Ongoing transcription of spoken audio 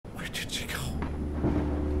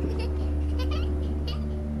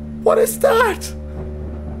What is that?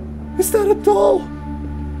 Is that a doll?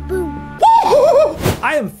 Boom.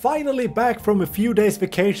 I am finally back from a few days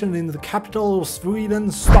vacation in the capital of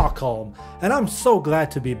Sweden, Stockholm, and I'm so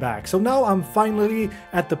glad to be back. So now I'm finally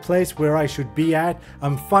at the place where I should be at.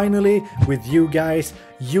 I'm finally with you guys.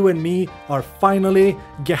 You and me are finally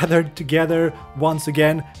gathered together once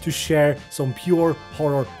again to share some pure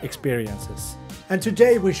horror experiences. And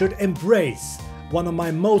today we should embrace one of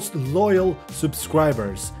my most loyal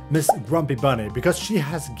subscribers, Miss Grumpybunny, because she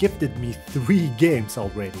has gifted me 3 games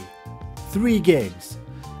already. 3 games.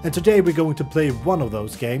 And today we're going to play one of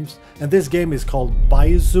those games, and this game is called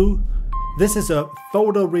Baisu. This is a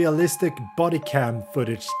photorealistic body cam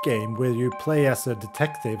footage game where you play as a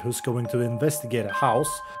detective who's going to investigate a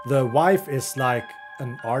house. The wife is like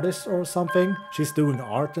an artist or something. She's doing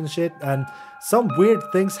art and shit, and some weird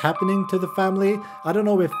things happening to the family. I don't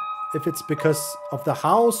know if it's because of the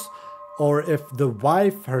house or if the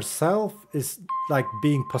wife herself is like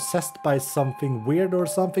being possessed by something weird or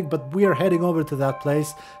something, but we are heading over to that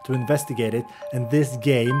place to investigate it, and this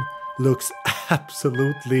game looks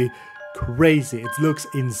absolutely crazy. It looks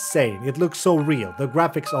insane. It looks so real. The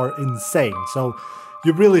graphics are insane. So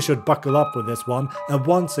you really should buckle up with this one. And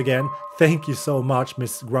once again, thank you so much,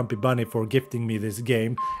 Miss Grumpybunny, for gifting me this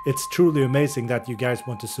game. It's truly amazing that you guys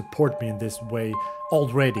want to support me in this way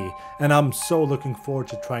already. And I'm so looking forward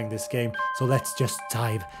to trying this game. So let's just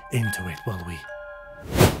dive into it, will we?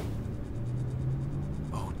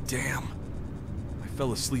 Oh, damn. I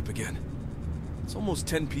fell asleep again. It's almost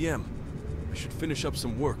 10 p.m. I should finish up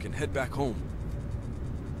some work and head back home.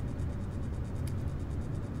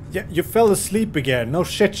 Yeah, you fell asleep again. No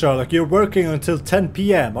shit, Sherlock. You're working until 10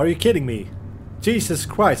 p.m. Are you kidding me? Jesus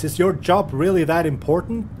Christ, is your job really that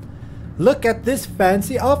important? Look at this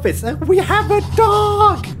fancy office, and we have a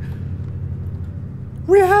dog!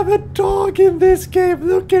 We have a dog in this game.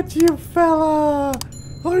 Look at you, fella!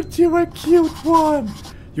 Aren't you a cute one?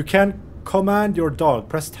 You can command your dog.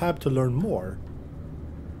 Press tab to learn more.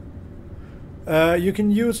 You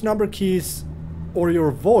can use number keys or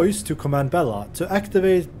your voice to command Bella. To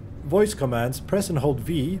activate voice commands, press and hold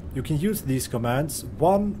V. You can use these commands.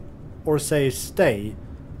 1 or say stay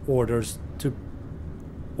orders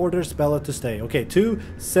Bella to stay. Okay, 2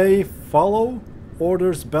 say follow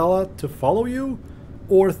orders Bella to follow you.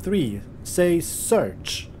 Or 3 say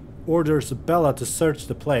search orders Bella to search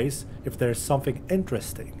the place if there's something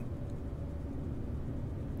interesting.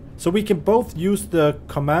 So we can both use the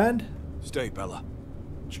command. Stay, Bella.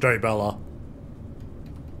 Stay, Bella.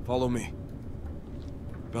 Follow me.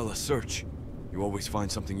 Bella, search. You always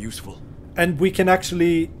find something useful. And we can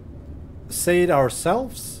actually say it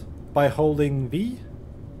ourselves by holding V.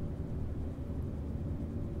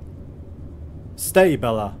 Stay,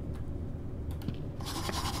 Bella.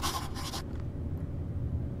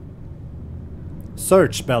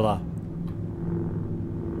 Search, Bella.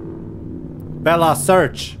 Bella,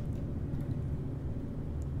 search.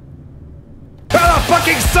 Bella,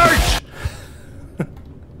 fucking search!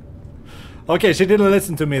 Okay, she didn't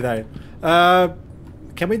listen to me there.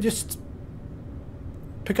 Can we just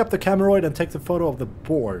pick up the camera and take the photo of the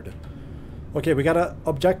board? Okay, we got an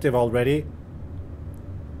objective already.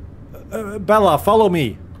 Bella, follow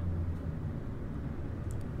me.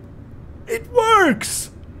 It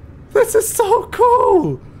works! This is so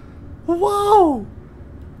cool! Wow!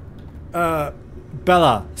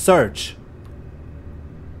 Bella, search.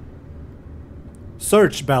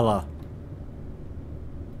 Search, Bella.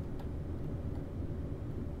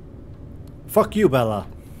 Fuck you, Bella.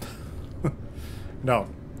 No.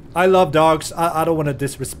 I love dogs. I don't want to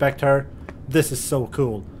disrespect her. This is so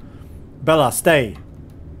cool. Bella, stay.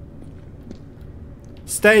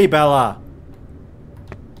 Stay, Bella.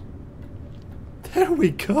 There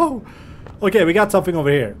we go. Okay, we got something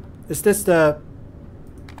over here. Is this the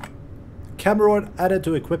camera rod added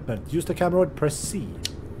to equipment? Use the camera rod, press C.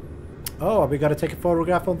 Oh, we gotta take a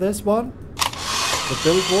photograph on this one. The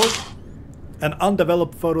billboard. An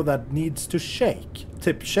undeveloped photo that needs to shake.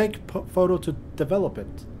 Tip, shake photo to develop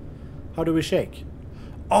it. How do we shake?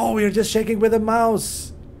 Oh, we're just shaking with a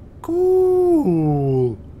mouse.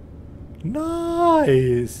 Cool.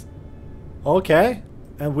 Nice. Okay.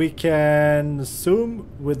 And we can zoom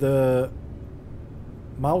with the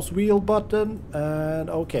mouse wheel button. And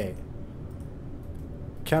okay.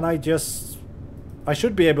 Can I just... I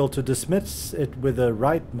should be able to dismiss it with the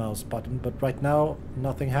right mouse button, but right now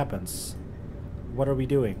nothing happens. What are we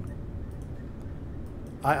doing?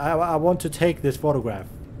 I want to take this photograph.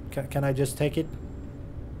 Can I just take it?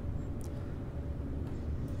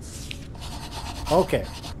 Okay.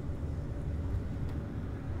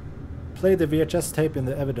 Play the VHS tape in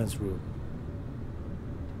the evidence room.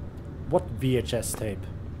 What VHS tape?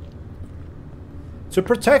 To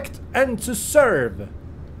protect and to serve.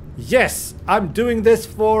 Yes, I'm doing this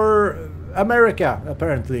for America,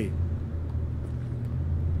 apparently.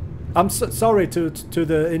 I'm sorry to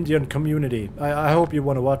the Indian community. I hope you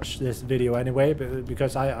want to watch this video anyway,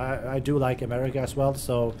 because I do like America as well.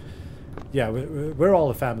 So, yeah, we're all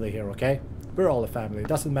a family here, okay? We're all a family. It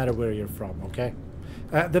doesn't matter where you're from, okay?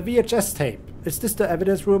 The VHS tape. Is this the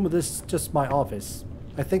evidence room or this is just my office?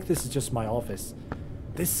 I think this is just my office.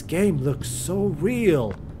 This game looks so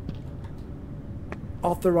real.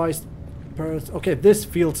 Authorized person. Okay, this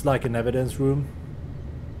feels like an evidence room.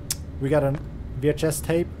 We got a VHS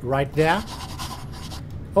tape right there.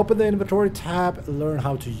 Open the inventory tab, learn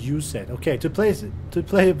how to use it. Okay, to play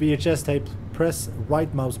a VHS tape, press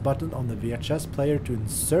right mouse button on the VHS player to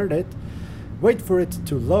insert it. Wait for it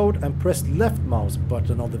to load and press left mouse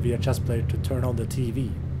button on the VHS player to turn on the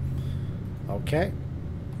TV. Okay.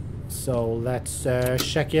 So let's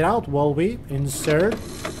check it out while we insert.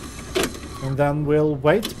 And then we'll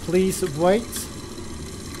wait. Please wait.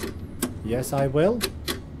 Yes, I will.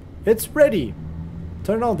 It's ready.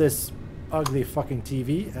 Turn on this ugly fucking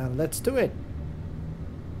TV and let's do it.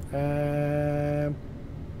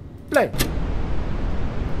 Play.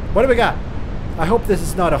 What do we got? I hope this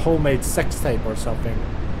is not a homemade sex tape or something.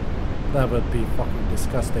 That would be fucking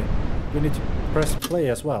disgusting. We need to press play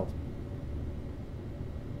as well.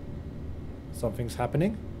 Something's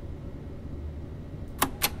happening.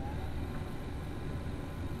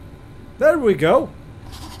 There we go.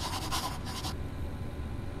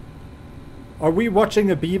 Are we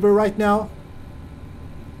watching a beaver right now?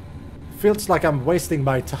 Feels like I'm wasting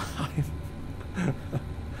my time.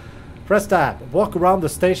 Press tab. Walk around the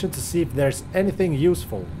station to see if there's anything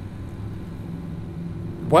useful.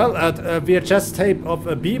 Well, a VHS tape of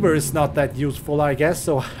a beaver is not that useful, I guess,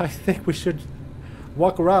 so I think we should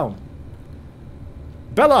walk around.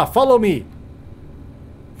 Bella, follow me!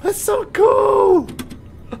 That's so cool!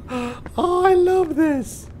 Oh, I love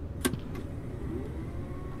this!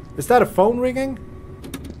 Is that a phone ringing?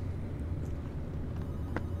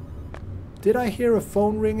 Did I hear a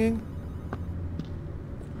phone ringing?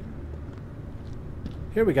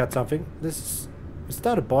 Here we got something. Is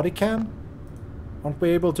that a body cam? Aren't we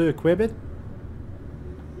able to equip it?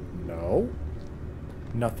 No.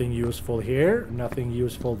 Nothing useful here. Nothing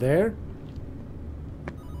useful there.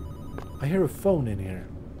 I hear a phone in here.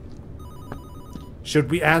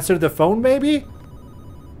 Should we answer the phone maybe?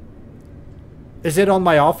 Is it on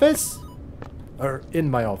my office? Or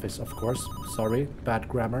in my office, of course. Sorry, bad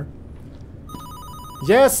grammar.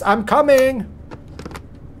 Yes, I'm coming!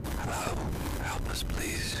 Hello, help us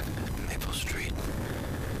please. Maple Street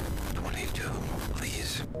 22,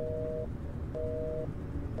 please.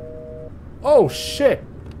 Oh shit!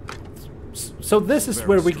 So this is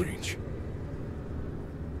where we... Strange.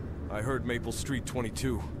 I heard Maple Street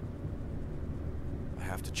 22. I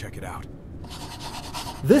have to check it out.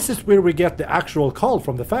 This is where we get the actual call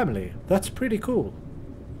from the family. That's pretty cool.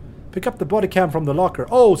 Pick up the body cam from the locker.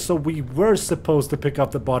 Oh, so we were supposed to pick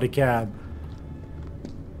up the body cam.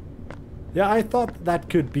 Yeah, I thought that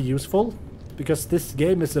could be useful. Because this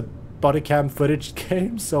game is a body cam footage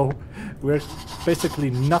game, so we're basically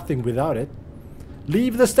nothing without it.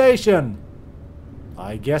 Leave the station!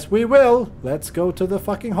 I guess we will. Let's go to the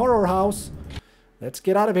fucking horror house. Let's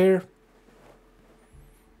get out of here.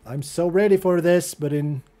 I'm so ready for this, but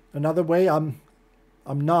in another way, I'm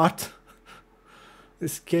not.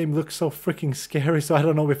 This game looks so freaking scary, so I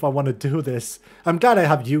don't know if I want to do this. I'm glad I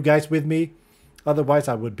have you guys with me. Otherwise,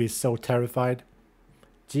 I would be so terrified.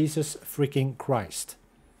 Jesus freaking Christ.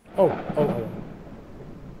 Oh.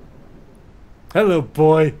 Hello,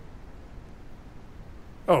 boy.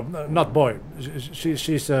 Oh, not boy.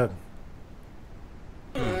 She's I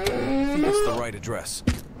think it's the right address.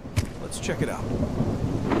 Let's check it out.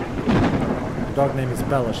 The dog name is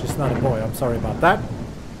Bella. She's not a boy. I'm sorry about that.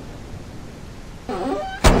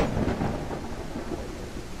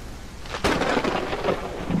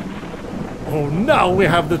 Oh, now we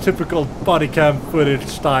have the typical body cam footage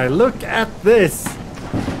style. Look at this.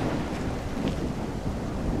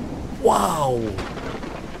 Wow.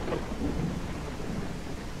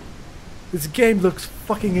 This game looks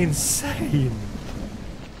fucking insane.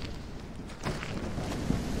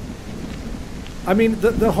 I mean,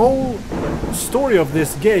 the whole story of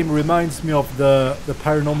this game reminds me of the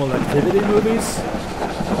Paranormal Activity movies.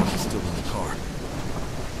 She's still in the car.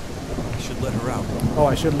 I should let her out. Oh,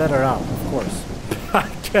 I should let her out, of course. I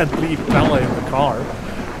can't leave Bella in the car.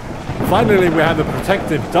 Finally, we have a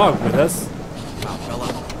protective dog with us. Now, Bella,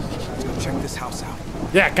 let's go check this house out.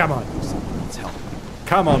 Yeah, come on. Let's help.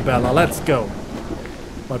 Come on, Bella, let's go.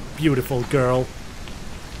 My beautiful girl.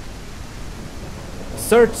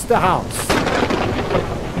 Search the house.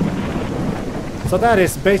 So that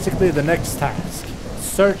is basically the next task.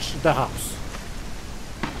 Search the house.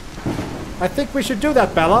 I think we should do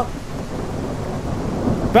that, Bella.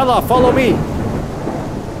 Bella, follow me.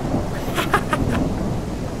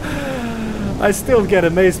 I still get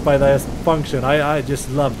amazed by that function. I just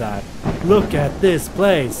love that. Look at this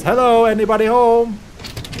place. Hello, anybody home?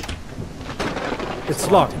 It's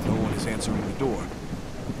locked. No one is answering the door.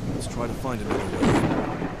 Let's try to find another way.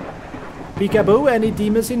 Peekaboo, any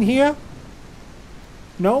demons in here?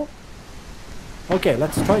 No? Okay,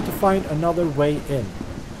 let's try to find another way in.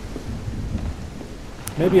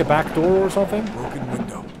 Maybe a back door or something? Broken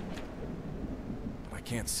window. I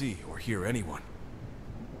can't see or hear anyone.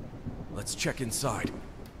 Let's check inside.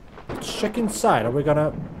 Let's check inside. Are we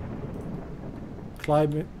gonna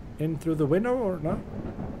climb in through the window or no?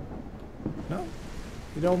 No?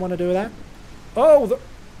 You don't want to do that? Oh,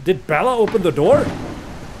 did Bella open the door?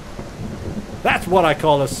 That's what I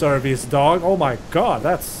call a service dog. Oh my god,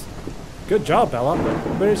 that's... Good job, Bella.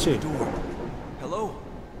 Where is she? Door. Hello?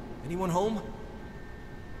 Anyone home?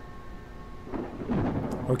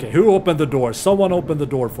 Okay, who opened the door? Someone opened the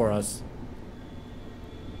door for us.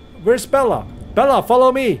 Where's Bella? Bella,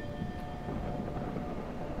 follow me!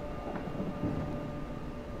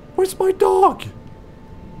 Where's my dog?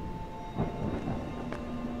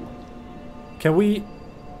 Can we...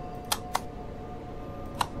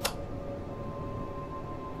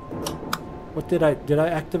 What did I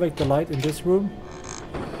activate the light in this room?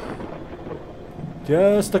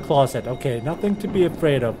 Just a closet. Okay, nothing to be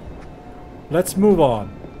afraid of. Let's move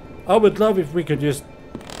on. I would love if we could just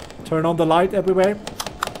turn on the light everywhere.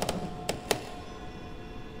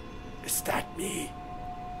 Is that me?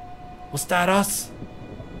 Was that us?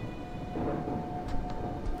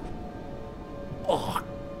 Oh,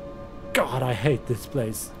 God, I hate this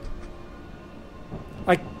place.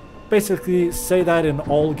 I basically say that in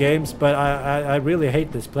all games, but I really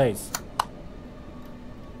hate this place.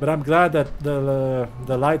 But I'm glad that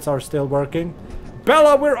the lights are still working.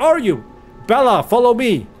 Bella, where are you? Bella, follow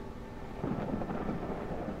me.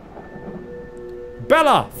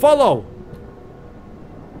 Bella, follow.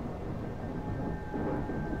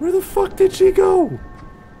 Where the fuck did she go?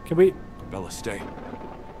 Can we... Bella, stay.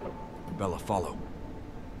 Bella, follow.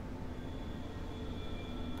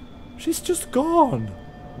 She's just gone.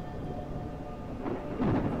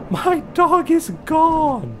 My dog is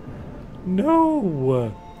gone.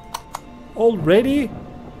 No. Already?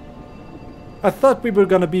 I thought we were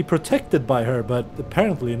gonna be protected by her, but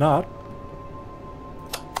apparently not.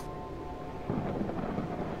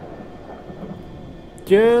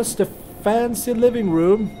 Just a fancy living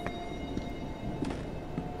room.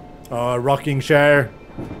 Oh, rocking chair.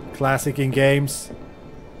 Classic in games.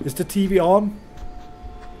 Is the TV on?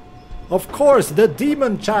 Of course, the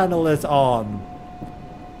demon channel is on.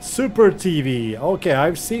 Super TV. Okay,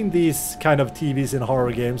 I've seen these kind of TVs in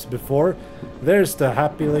horror games before. There's the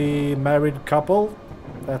happily married couple.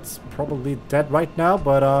 That's probably dead right now,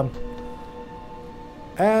 but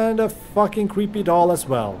and a fucking creepy doll as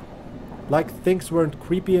well. Like things weren't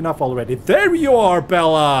creepy enough already. There you are,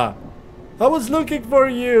 Bella! I was looking for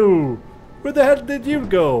you! Where the hell did you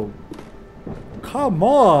go? Come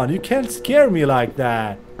on, you can't scare me like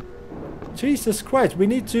that. Jesus Christ, we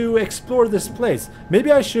need to explore this place.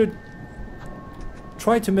 Maybe I should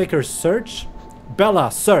try to make her search. Bella,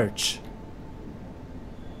 search.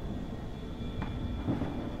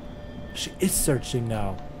 She is searching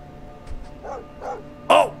now.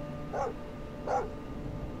 Oh!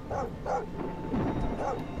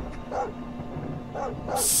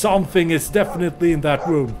 Something is definitely in that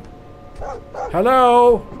room.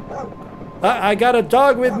 Hello? I got a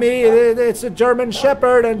dog with me. It's a German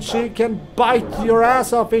Shepherd and she can bite your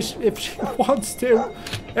ass off if she wants to.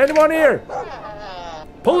 Anyone here?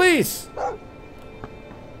 Police!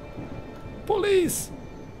 Police!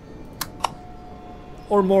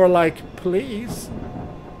 Or more like, please.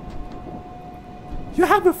 You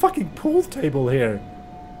have a fucking pool table here.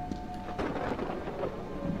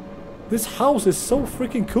 This house is so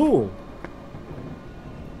freaking cool.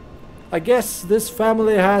 I guess this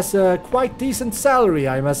family has a quite decent salary,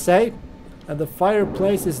 I must say. And the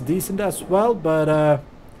fireplace is decent as well, but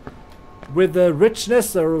with the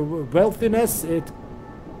richness or wealthiness, it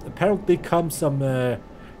apparently comes some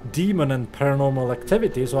demon and paranormal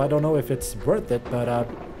activity, so I don't know if it's worth it, but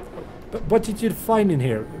what did you find in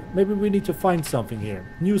here? Maybe we need to find something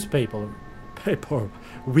here. Newspaper.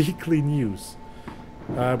 Weekly news.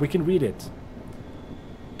 We can read it.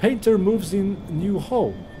 Painter moves in new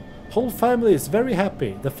home. Whole family is very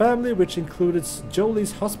happy. The family, which includes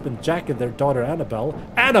Jolie's husband Jack and their daughter Annabelle.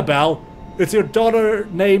 Annabelle? It's your daughter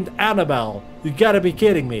named Annabelle. You gotta be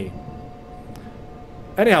kidding me.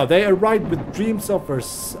 Anyhow, they arrived with dreams of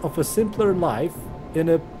a simpler life in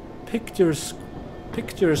a picturesque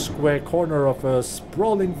corner of a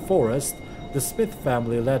sprawling forest. The Smith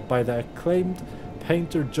family, led by the acclaimed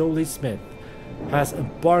painter Jolie Smith, has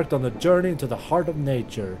embarked on a journey into the heart of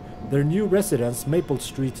nature. Their new residence, Maple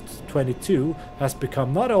Street 22, has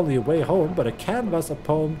become not only a way home, but a canvas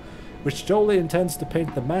upon which Jolie intends to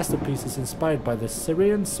paint the masterpieces inspired by the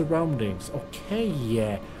serene surroundings. Okay,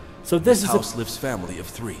 yeah. So this house lives family of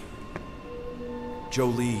 3.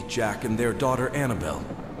 Jolie, Jack, and their daughter Annabelle.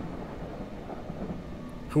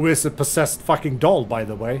 Who is a possessed fucking doll, by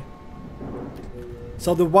the way.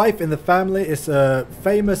 So the wife in the family is a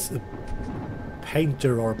famous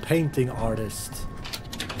painter or painting artist,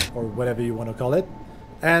 or whatever you want to call it.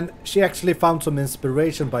 And she actually found some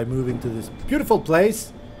inspiration by moving to this beautiful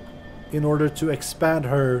place in order to expand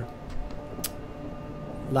her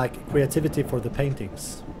like creativity for the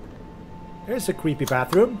paintings. Here's a creepy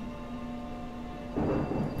bathroom.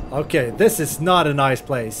 Okay, this is not a nice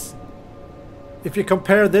place. If you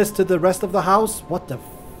compare this to the rest of the house, what the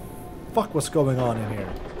fuck was going on in here?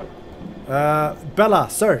 Bella,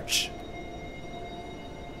 search.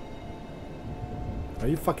 Are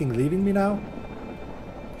you fucking leaving me now?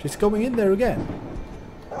 She's going in there again.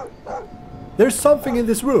 There's something in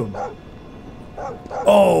this room.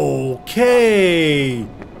 Okay.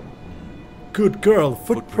 Good girl.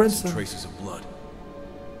 Footprints and traces of blood.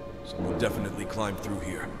 Someone definitely climbed through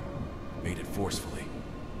here. Made it forcefully.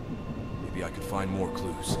 Maybe I could find more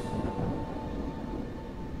clues.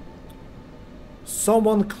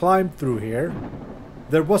 Someone climbed through here.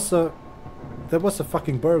 There was a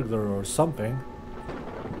fucking burglar or something.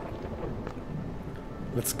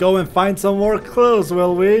 Let's go and find some more clues,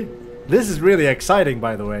 will we? This is really exciting,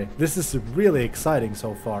 by the way. This is really exciting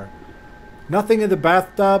so far. Nothing in the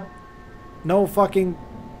bathtub. No fucking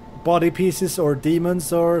body pieces or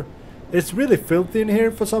demons or... It's really filthy in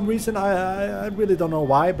here for some reason. I really don't know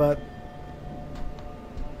why, but...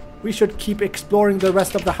 We should keep exploring the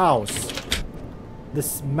rest of the house.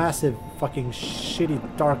 This massive fucking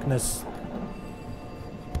shitty darkness.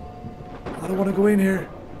 I don't want to go in here.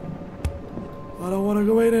 I don't want to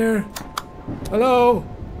go in here. Hello?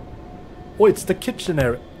 Oh, it's the kitchen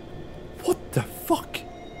area. What the fuck?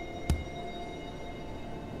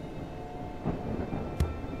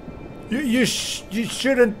 You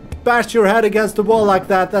shouldn't bash your head against the wall like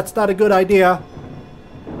that. That's not a good idea.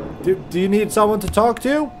 Do you need someone to talk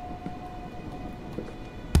to?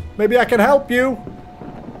 Maybe I can help you.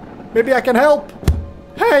 Maybe I can help.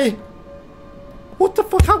 Hey! What the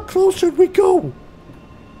fuck? How close should we go?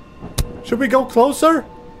 Should we go closer?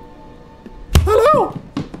 Hello?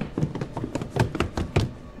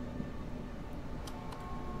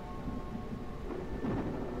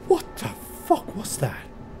 What the fuck was that?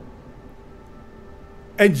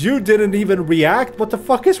 And you didn't even react? What the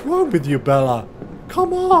fuck is wrong with you, Bella?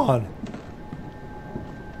 Come on.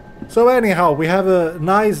 So anyhow, we have a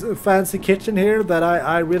nice fancy kitchen here that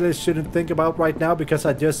I really shouldn't think about right now because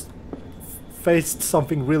I just faced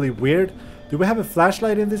something really weird. Do we have a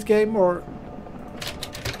flashlight in this game or...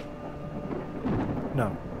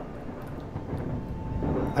 No.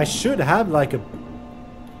 I should have like a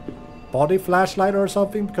body flashlight or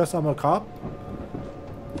something because I'm a cop.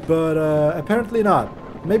 But apparently not.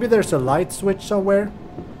 Maybe there's a light switch somewhere.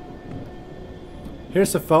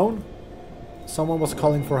 Here's a phone. Someone was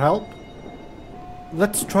calling for help.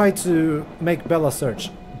 Let's try to make Bella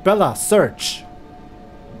search. Bella, search!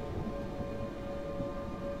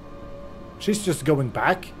 She's just going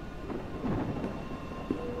back.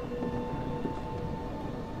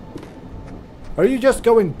 Are you just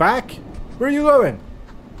going back? Where are you going?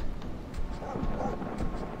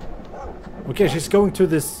 Okay, she's going to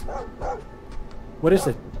this... What is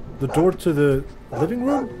it? The door to the living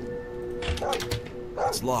room?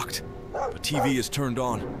 It's locked. The TV is turned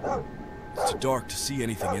on. It's too dark to see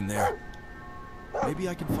anything in there. Maybe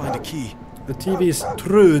I can find a key. The TV is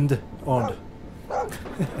turned on.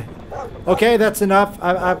 Okay, that's enough.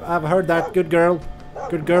 I've heard that. Good girl.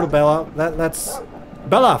 Good girl, Bella. That's...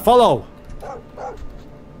 Bella, follow!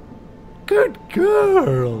 Good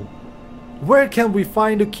girl! Where can we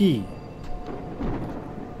find a key?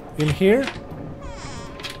 In here?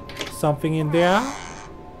 Something in there?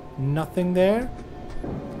 Nothing there?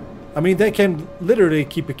 I mean, they can literally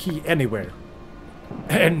keep a key anywhere.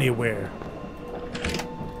 Anywhere.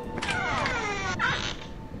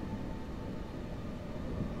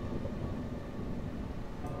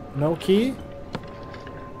 No key?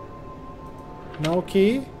 No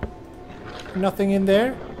key. Nothing in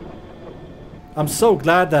there. I'm so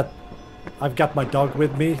glad that I've got my dog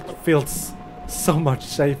with me. It feels so much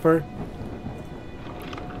safer.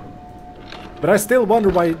 But I still wonder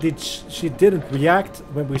why she didn't react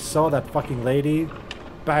when we saw that fucking lady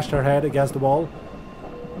bash her head against the wall.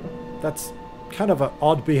 That's kind of an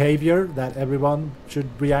odd behavior that everyone should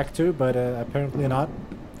react to, but apparently not.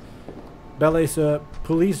 Bella is a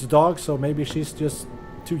police dog, so maybe she's just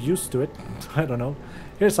too used to it. I don't know.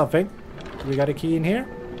 Here's something. We got a key in here?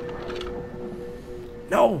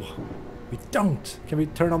 No! We don't! Can we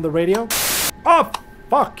turn on the radio? Oh!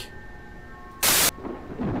 Fuck!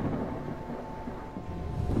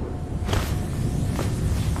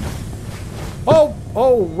 Oh!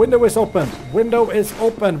 Oh! Window is open! Window is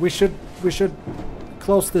open! We should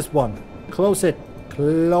close this one. Close it.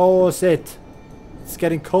 Close it. It's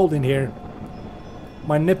getting cold in here.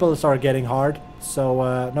 My nipples are getting hard.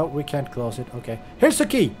 So, no, we can't close it. Okay. Here's the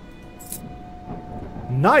key!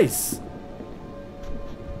 Nice!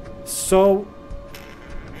 So...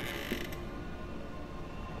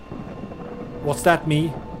 Was that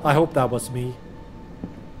me? I hope that was me.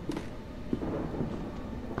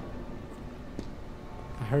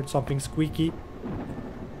 I heard something squeaky.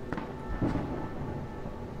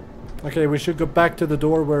 Okay, we should go back to the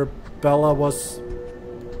door where Bella was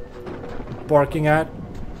barking at.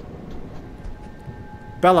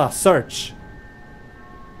 Bella, search!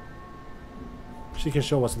 She can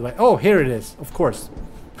show us the way. Oh, here it is, of course.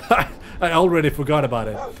 I already forgot about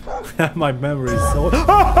it. My memory is so...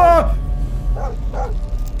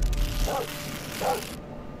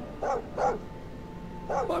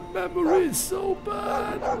 My memory is so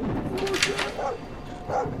bad.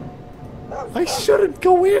 I shouldn't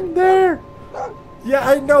go in there. Yeah,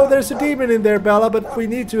 I know there's a demon in there, Bella, but we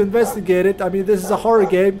need to investigate it. I mean, this is a horror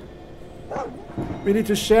game. We need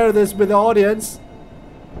to share this with the audience.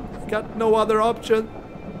 Got no other option.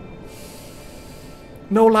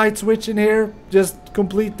 No light switch in here. Just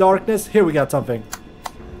complete darkness. Here we got something.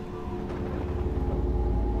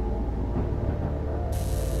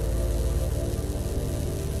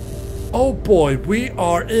 Oh boy, we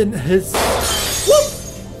are in his... Whoop!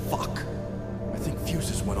 Fuck. I think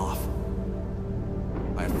fuses went off.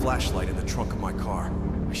 I have a flashlight in the trunk of my car.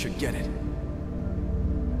 I should get it.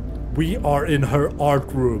 We are in her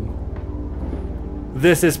art room.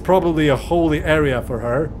 This is probably a holy area for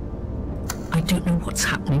her. I don't know what's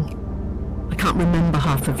happening. I can't remember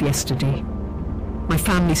half of yesterday. My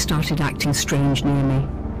family started acting strange near me.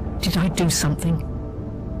 Did I do something?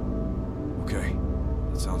 Okay.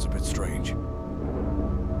 That sounds a bit strange.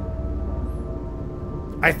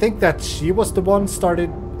 I think that she was the one started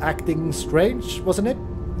acting strange, wasn't it?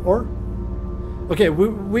 Or? Okay,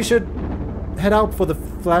 we should head out for the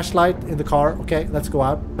flashlight in the car. Okay, let's go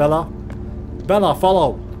out. Bella. Bella,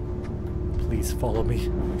 follow. Please follow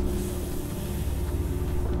me.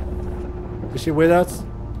 Is she with us?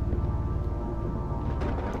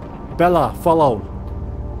 Bella, follow.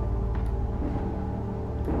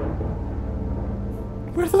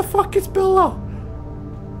 Where the fuck is Bella?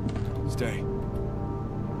 Stay.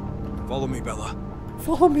 Follow me, Bella.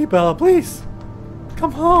 Follow me, Bella, please.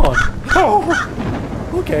 Come on.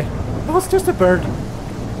 Oh. Okay. That was just a bird.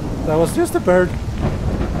 That was just a bird.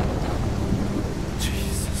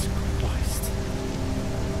 Jesus Christ.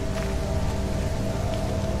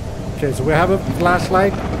 Okay, so we have a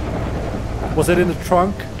flashlight. Was it in the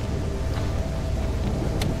trunk?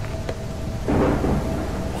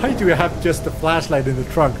 Why do we have just a flashlight in the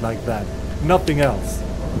trunk like that? Nothing else.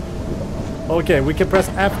 Okay, we can press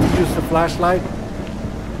F to use the flashlight.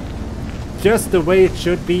 Just the way it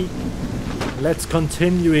should be. Let's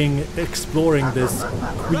continuing exploring this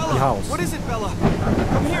creepy Bella, house. What is it, Bella?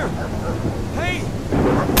 Come here. Hey!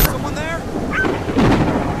 Someone there?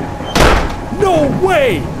 No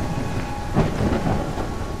way!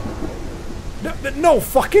 No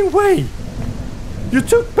fucking way! You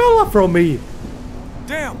took Bella from me!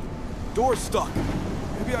 Damn! Door's stuck.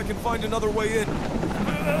 Maybe I can find another way in.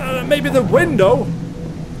 Maybe the window?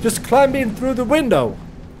 Just climb in through the window.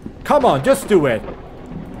 Come on, just do it.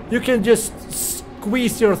 You can just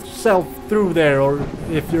squeeze yourself through there, or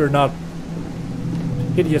if you're not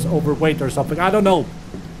hideous overweight or something. I don't know.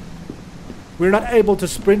 We're not able to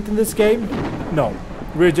sprint in this game? No.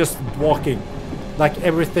 We're just walking. Like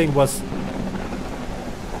everything was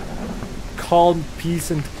calm,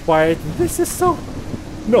 peace, and quiet. This is so...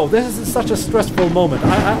 No, this is such a stressful moment.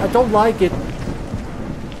 I don't like it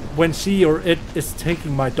when she or it is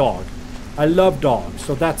taking my dog. I love dogs,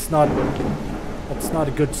 so that's not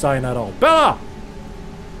a good sign at all. Bella!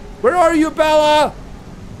 Where are you, Bella?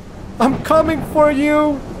 I'm coming for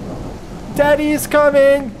you! Daddy is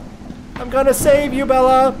coming! I'm gonna save you,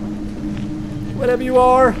 Bella! Whatever you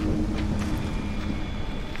are.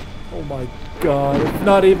 Oh my god, if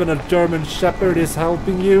not even a German Shepherd is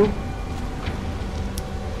helping you.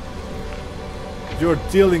 You're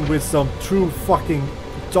dealing with some true fucking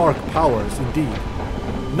dark powers, indeed.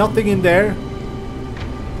 Nothing in there.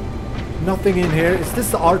 Nothing in here. Is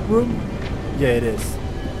this the art room? Yeah, it is.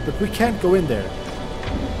 But we can't go in there.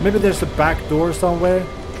 Maybe there's a back door somewhere.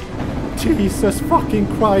 Jesus fucking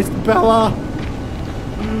Christ, Bella!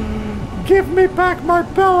 Give me back my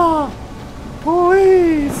Bella!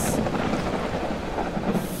 Please!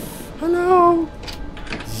 Hello?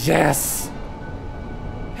 Yes!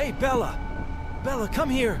 Hey, Bella! Bella,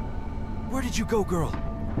 come here! Where did you go, girl?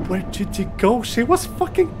 Where did she go? She was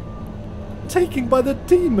fucking taken by the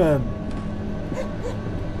demon!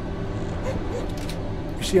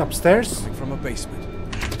 Is she upstairs? Coming from a basement.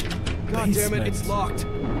 God damn it, it's locked.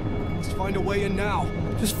 Must find a way in now.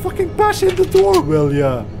 Just fucking bash in the door, will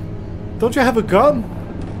ya? Don't you have a gun?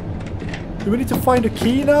 Do we need to find a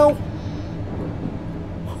key now?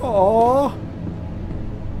 Aww.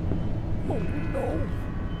 Oh no.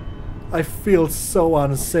 I feel so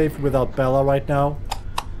unsafe without Bella right now.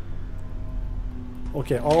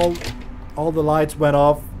 Okay, all the lights went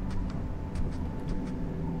off.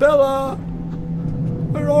 Bella!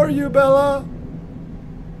 Where are you, Bella?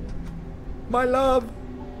 My love.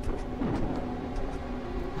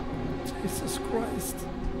 Jesus Christ.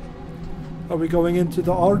 Are we going into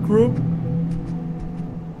the art room?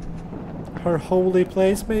 Her holy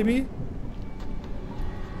place, maybe?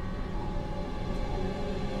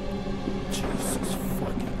 Jesus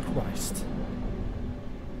fucking Christ.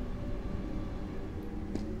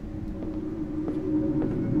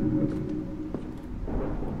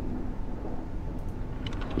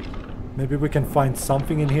 Maybe we can find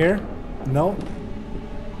something in here? No.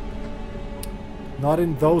 Not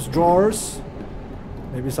in those drawers.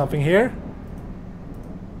 Maybe something here?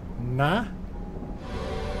 Nah.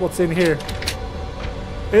 What's in here?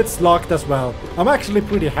 It's locked as well. I'm actually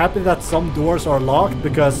pretty happy that some doors are locked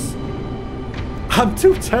because I'm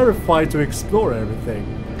too terrified to explore everything.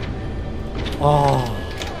 Oh,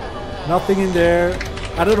 nothing in there.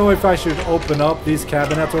 I don't know if I should open up these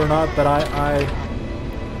cabinets or not, but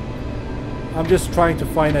I'm just trying to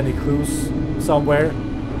find any clues somewhere.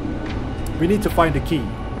 We need to find a key.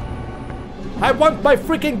 I want my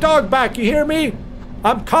freaking dog back, you hear me?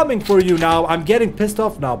 I'm coming for you now. I'm getting pissed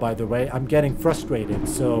off now, by the way. I'm getting frustrated,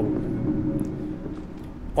 so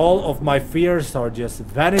all of my fears are just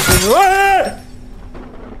vanishing.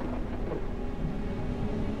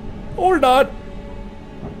 Or not.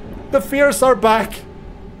 The fears are back.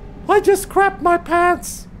 I just crapped my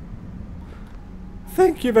pants.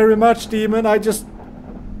 Thank you very much, demon. I just...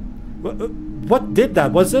 What did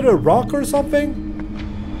that? Was it a rock or something?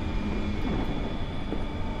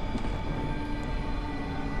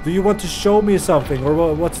 Do you want to show me something?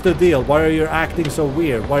 Or what's the deal? Why are you acting so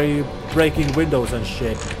weird? Why are you breaking windows and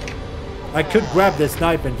shit? I could grab this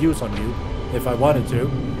knife and use on you if I wanted to.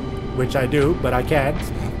 Which I do, but I can't.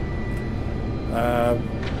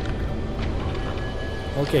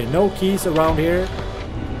 Okay, no keys around here.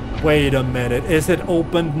 Wait a minute. Is it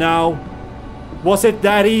opened now? Was it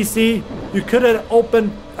that easy? You could have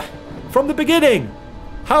opened from the beginning.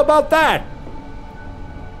 How about that?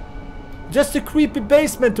 Just a creepy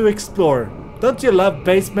basement to explore. Don't you love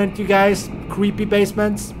basement, you guys? Creepy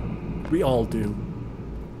basements? We all do.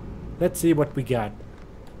 Let's see what we got.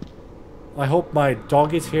 I hope my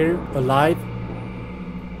dog is here, alive.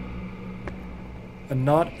 And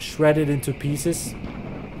not shredded into pieces.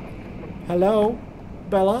 Hello,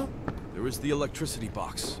 Bella? There is the electricity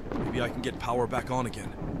box. Maybe I can get power back on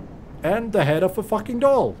again. And the head of a fucking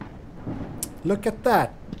doll. Look at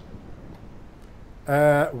that.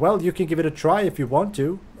 Well, you can give it a try if you want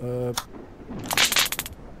to.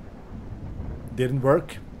 Didn't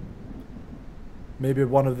work. Maybe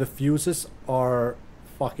one of the fuses are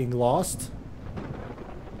fucking lost.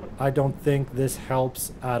 I don't think this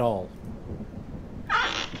helps at all.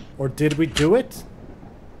 Or did we do it?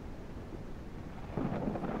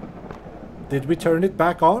 Did we turn it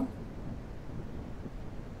back on?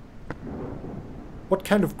 What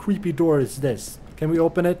kind of creepy door is this? Can we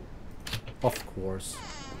open it? Of course.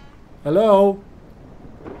 Hello?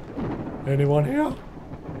 Anyone here?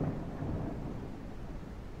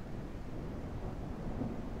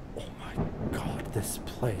 Oh my god, this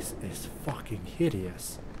place is fucking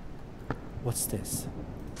hideous. What's this?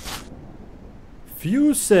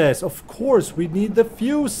 Fuses! Of course, we need the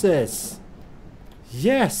fuses!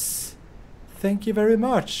 Yes! Thank you very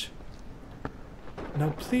much. Now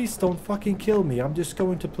please don't fucking kill me. I'm just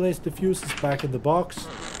going to place the fuses back in the box.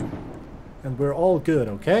 And we're all good,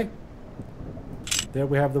 okay? There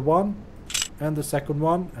we have the one. And the second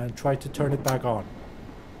one. And try to turn it back on.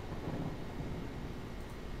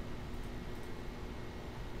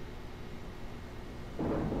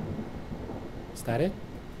 Is that it?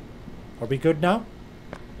 Are we good now?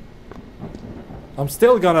 I'm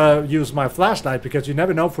still gonna use my flashlight because you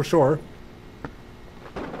never know for sure.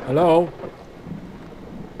 Hello?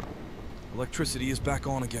 Electricity is back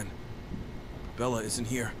on again. Bella isn't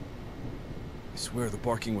here. I swear the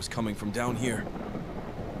barking was coming from down here.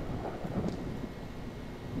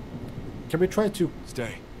 Can we try to...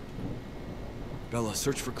 Stay. Bella,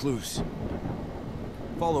 search for clues.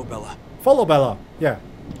 Follow Bella. Follow Bella! Yeah,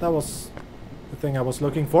 that was the thing I was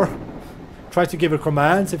looking for. Try to give her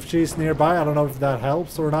commands if she's nearby. I don't know if that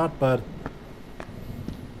helps or not, but...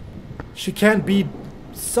 She can't be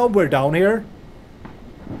somewhere down here.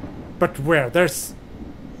 But where? There's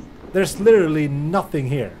literally nothing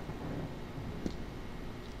here.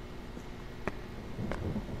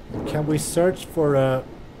 Can we search for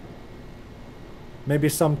maybe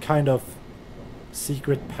some kind of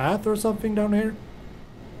secret path or something down here?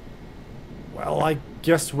 Well, I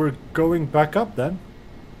guess we're going back up then.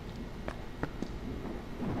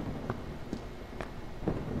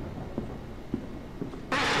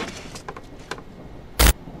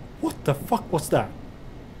 What the fuck was that?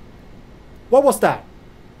 What was that?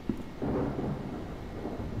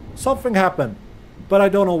 Something happened, but I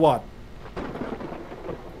don't know what.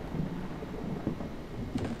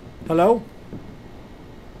 Hello?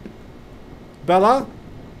 Bella?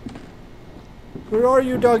 Where are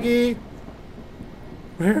you, doggy?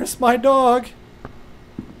 Where's my dog?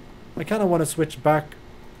 I kind of want to switch back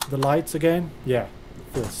the lights again. Yeah,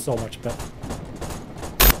 feels so much better.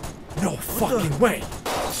 No fucking way!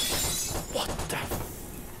 What the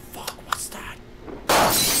fuck was that?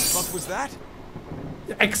 What was that?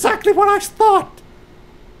 Exactly what I thought!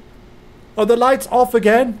 Are the lights off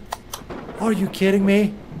again? Are you kidding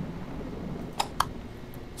me?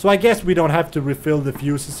 So I guess we don't have to refill the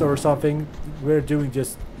fuses or something. We're doing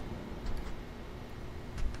just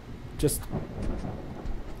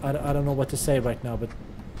I don't know what to say right now, but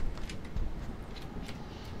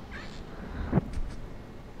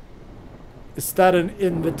is that an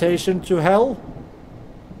invitation to hell?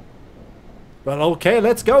 Well, okay,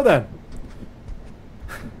 let's go then.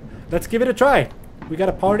 Let's give it a try. We got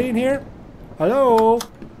a party in here. Hello?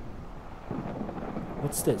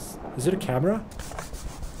 What's this? Is it a camera?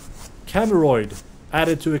 Cameroid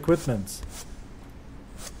added to equipment.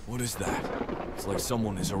 What is that? It's like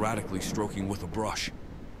someone is erratically stroking with a brush.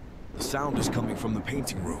 The sound is coming from the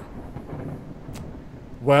painting room.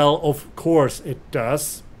 Well, of course it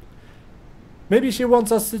does. Maybe she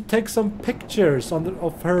wants us to take some pictures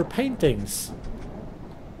of her paintings.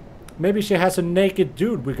 Maybe she has a naked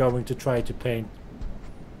dude we're going to try to paint.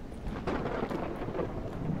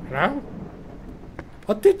 Hello?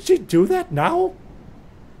 Oh, did she do that now?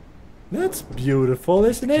 That's beautiful,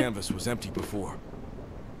 isn't it? The canvas was empty before.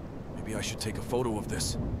 Maybe I should take a photo of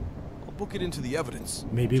this. I'll book it into the evidence.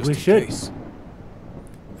 Maybe just we in should. case.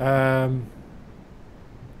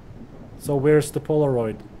 So where's the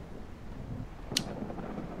Polaroid?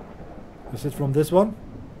 Is it from this one?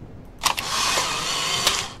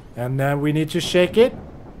 And then we need to shake it.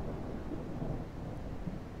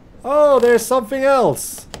 Oh, there's something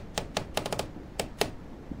else.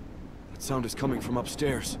 That sound is coming from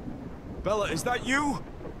upstairs. Bella, is that you?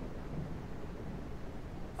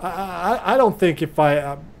 I don't think if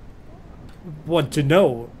I want to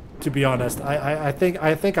know, to be honest. I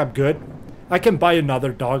think I'm good. I can buy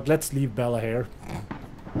another dog. Let's leave Bella here.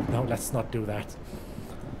 No, let's not do that.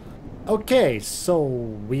 Okay, so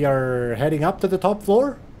we are heading up to the top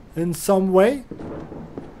floor in some way.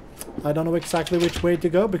 I don't know exactly which way to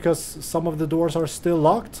go because some of the doors are still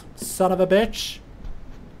locked. Son of a bitch.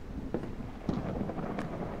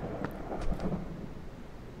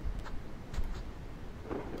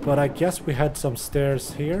 But I guess we had some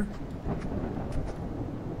stairs here.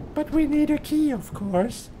 But we need a key, of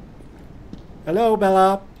course. Hello,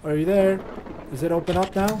 Bella. Are you there? Is it open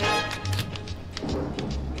up now?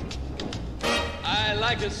 I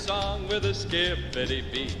like a song with a skippity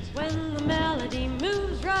beat. When the melody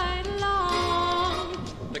moves right along.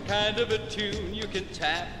 The kind of a tune you can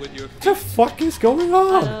tap with your What the fuck is going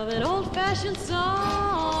on? Of an old-fashioned song.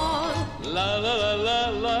 la la la la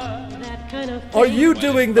la. That kind of Are thing. you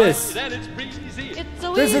doing this? And it's breezy. It's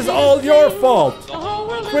so This easy is to all your sing. fault. The whole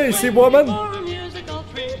world is Crazy waiting woman. for a musical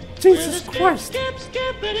treat. Jesus With a Christ. skip,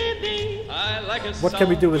 skippity-dee. I like a What can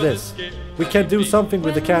we do with song this? a We can do skippity something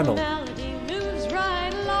with the When candle. melody moves right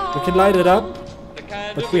We can light it up,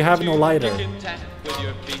 but we have no lighter.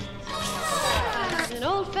 An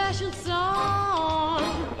old-fashioned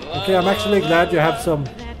song. Okay, I'm actually glad you have some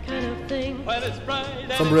That kind of thing.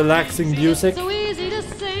 relaxing music So easy to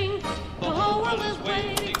sing. The whole world is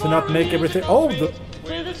waiting to not make everything. Oh,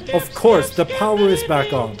 of course, the power is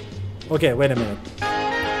back on. Okay, wait a minute.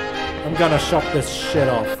 I'm gonna shut this shit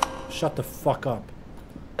off. Shut the fuck up.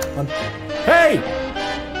 Hey!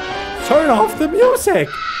 Turn off the music!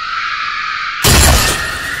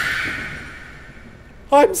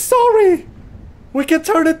 I'm sorry! We can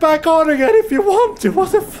turn it back on again if you want to.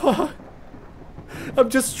 What the fuck? I'm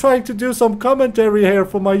just trying to do some commentary here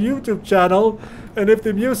for my YouTube channel. And if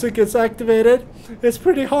the music is activated, it's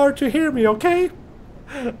pretty hard to hear me, okay?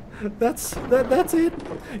 That's it.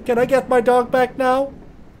 Can I get my dog back now?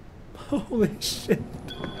 Holy shit.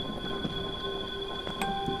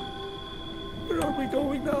 Where are we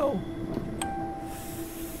going now?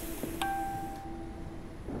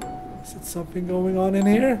 Is it something going on in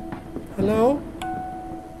here? Hello?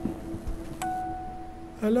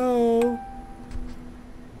 Hello?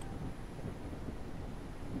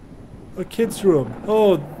 A kid's room.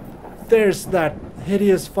 Oh, there's that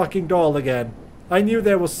hideous fucking doll again. I knew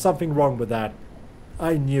there was something wrong with that.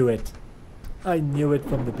 I knew it. I knew it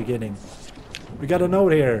from the beginning. We got a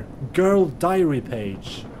note here. Girl diary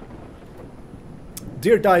page.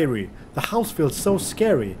 Dear diary, the house feels so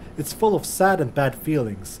scary. It's full of sad and bad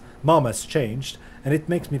feelings. Mom has changed, and it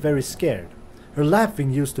makes me very scared. Her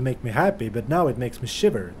laughing used to make me happy, but now it makes me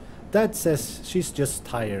shiver. Dad says she's just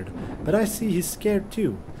tired, but I see he's scared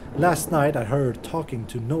too. Last night I heard her talking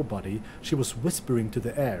to nobody. She was whispering to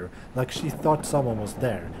the air, like she thought someone was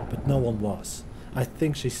there, but no one was. I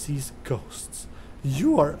think she sees ghosts.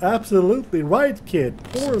 You are absolutely right, kid.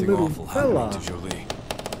 Poor Something little awful fella. happening to Jolie.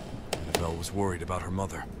 Annabelle was worried about her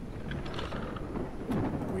mother.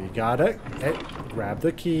 We gotta grab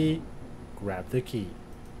the key. Grab the key.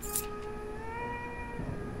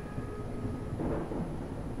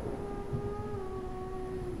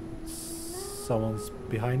 Someone's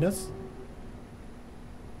behind us.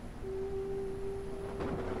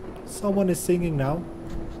 Someone is singing now.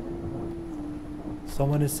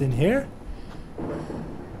 Someone is in here.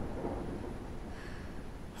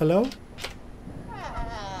 Hello?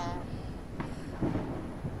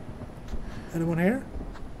 Anyone here?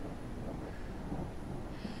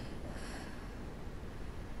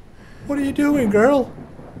 What are you doing, girl?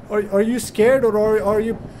 Are you scared, or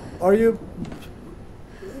are you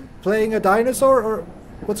playing a dinosaur, or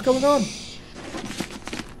what's going on?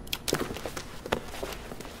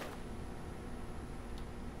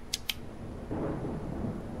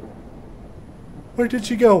 Where did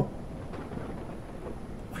she go?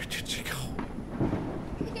 Where did she go?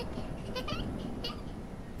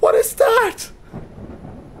 What is that?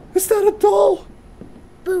 Is that a doll?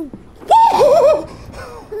 Boom.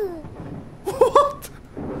 What?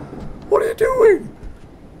 What are you doing?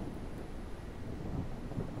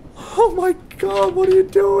 Oh my god, what are you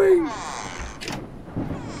doing?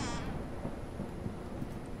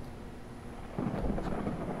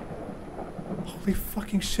 Holy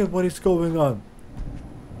fucking shit, what is going on?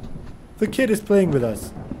 The kid is playing with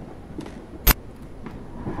us.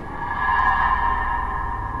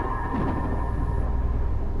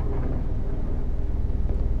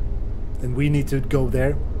 And we need to go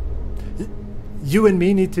there. You and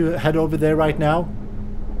me need to head over there right now.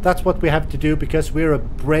 That's what we have to do because we're a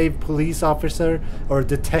brave police officer or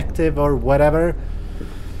detective or whatever.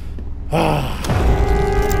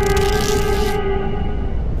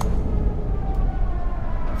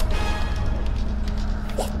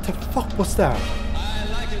 What the fuck was that?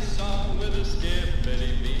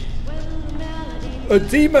 A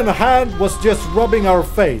demon hand was just rubbing our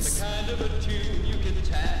face.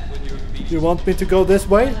 You want me to go this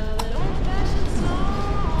way?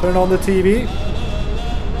 Turn on the TV.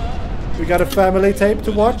 We got a family tape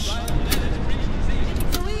to watch.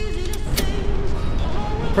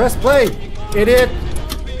 Press play, idiot!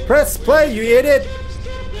 Press play, you idiot!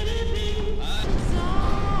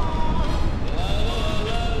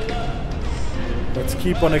 Let's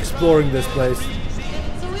keep on exploring this place.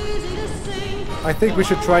 I think we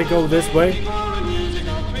should try go this way.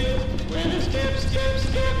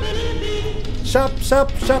 Shut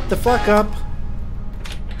the fuck up.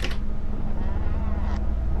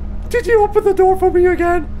 Did you open the door for me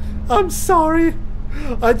again? I'm sorry.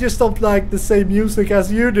 I just don't like the same music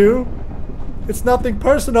as you do. It's nothing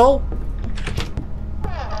personal.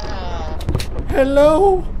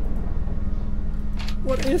 Hello?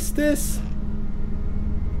 What is this?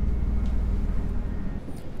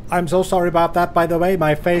 I'm so sorry about that, by the way.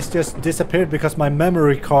 My face just disappeared because my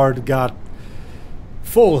memory card got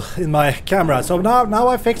full in my camera. So now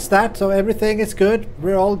I fixed that, so everything is good.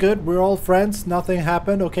 We're all good. We're all friends. Nothing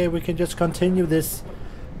happened. Okay, we can just continue this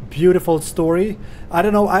beautiful story. I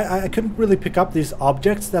don't know. I couldn't really pick up these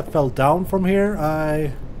objects that fell down from here.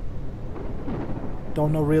 I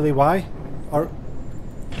don't know really why.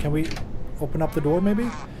 Can we open up the door maybe?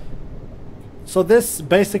 So this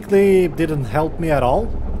basically didn't help me at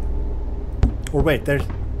all. Or wait, there's...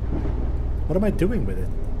 What am I doing with it?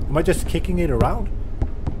 Am I just kicking it around?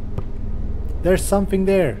 There's something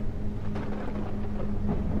there.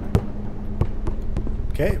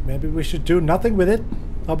 Okay, maybe we should do nothing with it.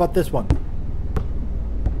 How about this one?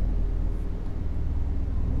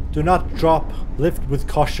 Do not drop, lift with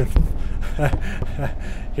caution.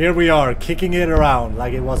 Here we are, kicking it around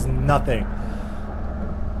like it was nothing.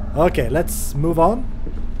 Okay, let's move on.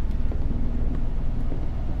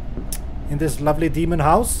 In this lovely demon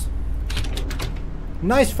house.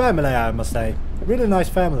 Nice family, I must say. Really nice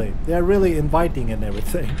family. They are really inviting and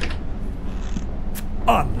everything.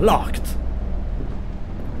 Unlocked.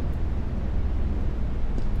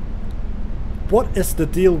 What is the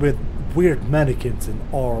deal with weird mannequins in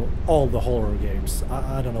all the horror games?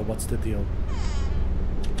 I don't know what's the deal.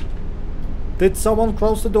 Did someone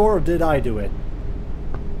close the door or did I do it?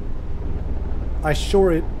 I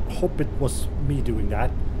sure hope it was me doing that.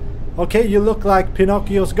 Okay, you look like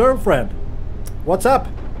Pinocchio's girlfriend. What's up?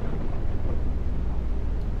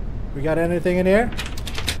 We got anything in here?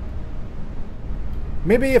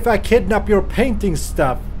 Maybe if I kidnap your painting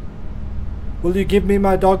stuff, will you give me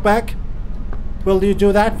my dog back? Will you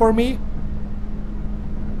do that for me?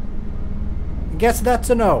 Guess that's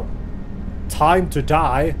a no. Time to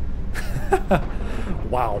die.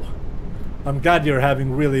 Wow. I'm glad you're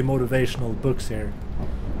having really motivational books here.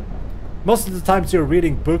 Most of the times you're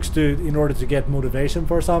reading books in order to get motivation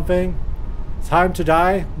for something. Time to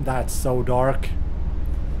die? That's so dark.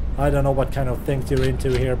 I don't know what kind of things you're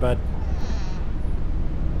into here, but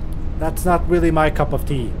that's not really my cup of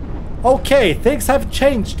tea. Okay, things have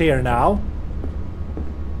changed here now.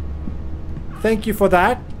 Thank you for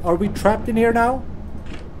that. Are we trapped in here now?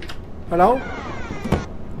 Hello?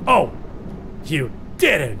 Oh! You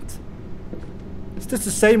didn't! Is this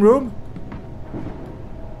the same room?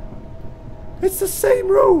 It's the same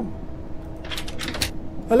room!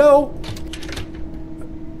 Hello?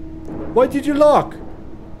 Why did you lock?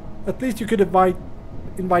 At least you could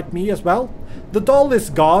invite me as well. The doll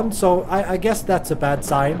is gone, so I guess that's a bad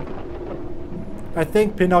sign. I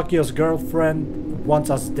think Pinocchio's girlfriend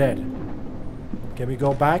wants us dead. Can we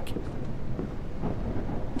go back?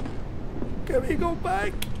 Can we go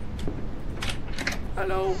back?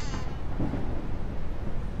 Hello?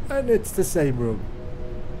 And it's the same room.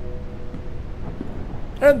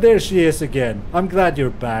 And there she is again. I'm glad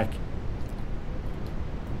you're back.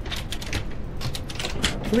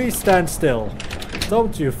 Please stand still.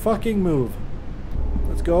 Don't you fucking move.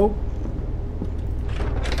 Let's go.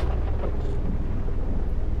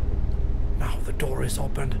 Now the door is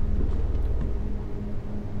opened.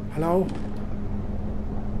 Hello?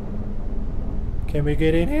 Can we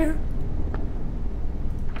get in here?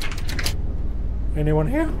 Anyone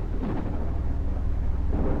here?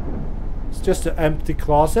 It's just an empty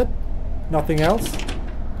closet. Nothing else.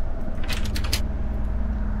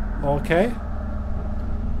 Okay.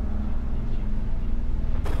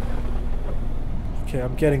 Okay,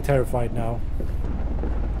 I'm getting terrified now.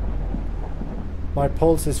 My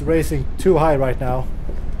pulse is racing too high right now.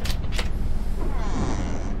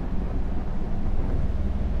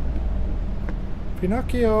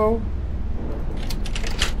 Pinocchio,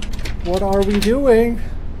 what are we doing?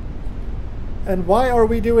 And why are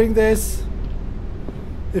we doing this?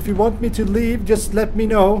 If you want me to leave, just let me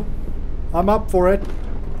know. I'm up for it.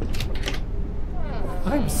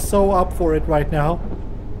 I'm so up for it right now.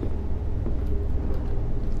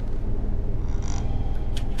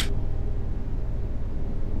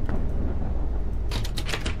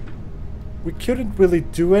 We couldn't really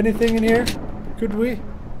do anything in here, could we?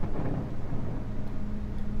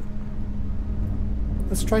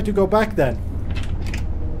 Let's try to go back then.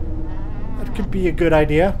 That could be a good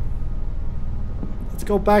idea. Let's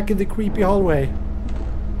go back in the creepy hallway.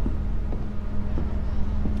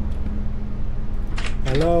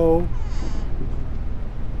 Hello?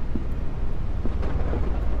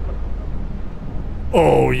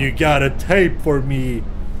 Oh, you got a tape for me.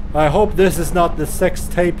 I hope this is not the sex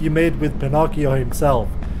tape you made with Pinocchio himself.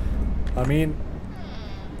 I mean,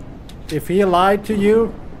 if he lied to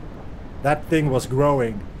you, that thing was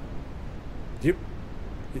growing. You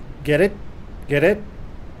get it? Get it?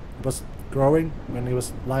 growing when he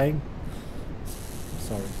was lying.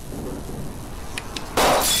 Sorry.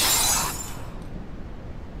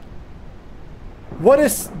 What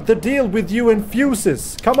is the deal with you and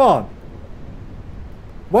fuses? Come on.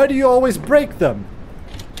 Why do you always break them?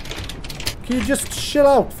 Can you just chill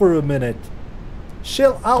out for a minute?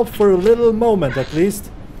 Chill out for a little moment at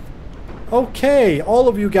least. Okay, all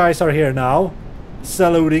of you guys are here now.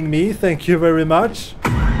 Saluting me, thank you very much.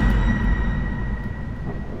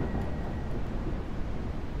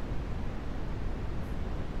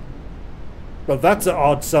 Well, that's an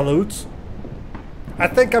odd salute. I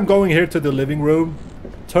think I'm going here to the living room,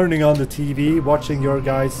 turning on the TV, watching your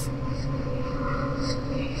guys'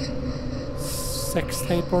 sex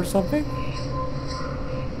tape or something.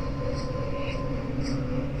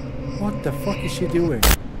 What the fuck is she doing?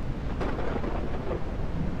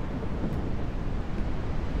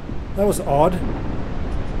 That was odd.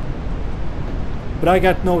 But I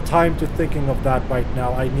got no time to thinking of that right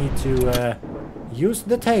now. I need to use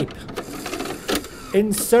the tape.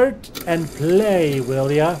 Insert and play, will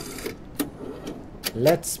ya?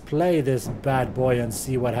 Let's play this bad boy and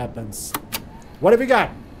see what happens. What have we got?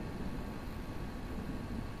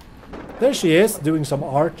 There she is, doing some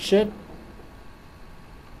art shit.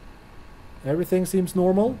 Everything seems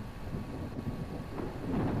normal.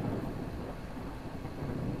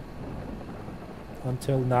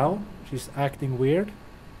 Until now, she's acting weird.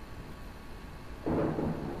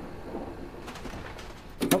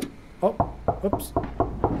 Oh, oops.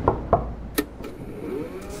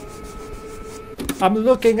 I'm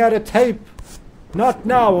looking at a tape. Not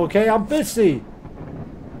now, okay? I'm busy.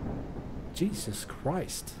 Jesus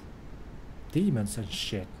Christ. Demons and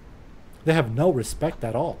shit. They have no respect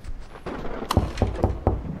at all.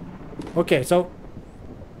 Okay, so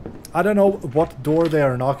I don't know what door they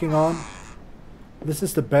are knocking on. This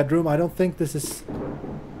is the bedroom. I don't think this is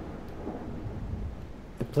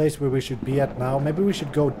the place where we should be at now. Maybe we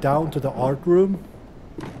should go down to the art room.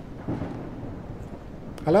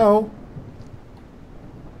 Hello?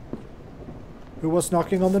 Who was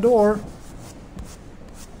knocking on the door?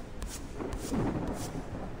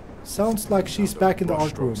 Sounds like she's back in the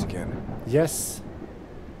art room again. Yes.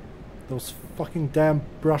 Those fucking damn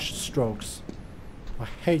brush strokes. I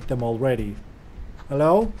hate them already.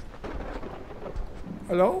 Hello?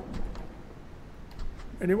 Hello?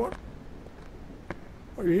 Anyone?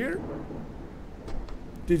 Are you here?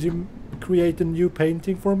 Did you create a new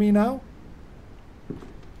painting for me now?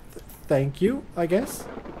 Thank you, I guess.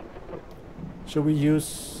 Shall we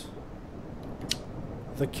use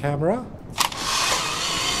the camera?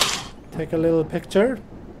 Take a little picture.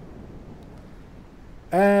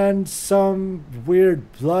 And some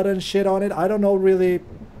weird blood and shit on it. I don't know really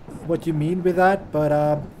what you mean with that, but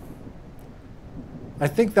I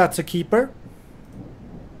think that's a keeper.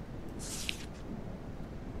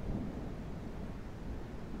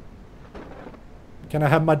 Can I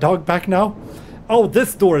have my dog back now? Oh,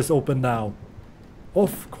 this door is open now.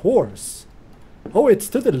 Of course. Oh, it's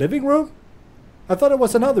to the living room? I thought it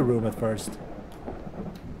was another room at first.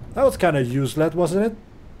 That was kind of useless, wasn't it?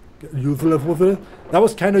 Useless, wasn't it? That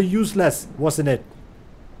was kind of useless, wasn't it?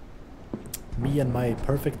 Me and my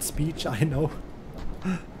perfect speech, I know.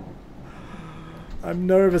 I'm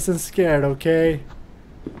nervous and scared, okay?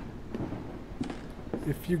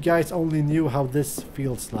 If you guys only knew how this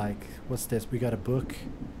feels like. What's this? We got a book.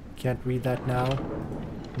 Can't read that now.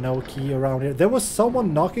 No key around here. There was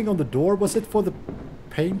someone knocking on the door. Was it for the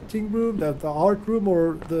painting room, the art room,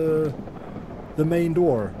 or the main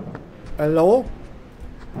door? Hello?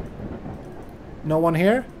 No one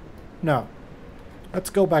here? No. Let's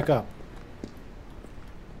go back up.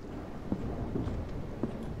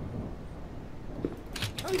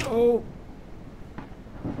 Hello?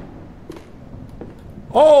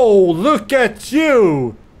 Oh, look at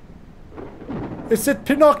you! Is it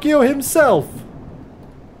Pinocchio himself?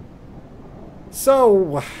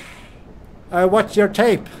 So, I watched your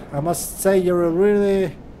tape. I must say you're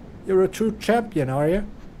a true champion, are you?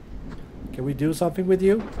 Can we do something with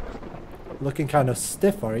you? Looking kind of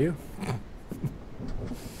stiff, are you?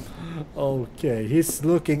 Okay, he's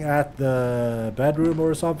looking at the bedroom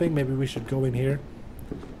or something. Maybe we should go in here.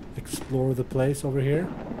 Explore the place over here.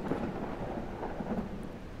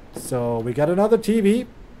 So, we got another TV.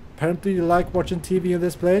 Apparently you like watching TV in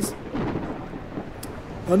this place.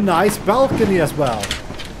 A nice balcony as well.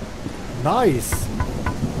 Nice.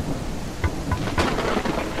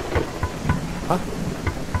 Huh?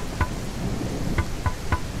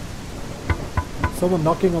 Someone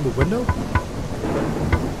knocking on the window?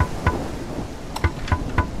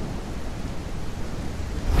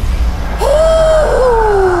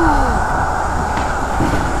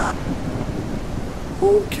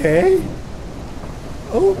 Okay.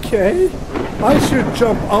 Okay. I should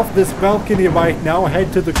jump off this balcony right now,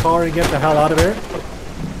 head to the car and get the hell out of here.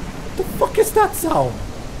 What the fuck is that sound?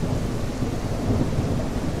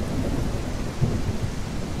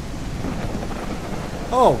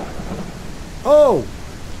 Oh. Oh.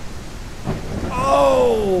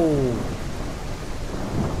 Oh.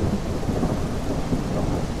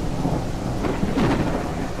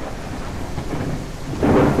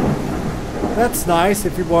 That's nice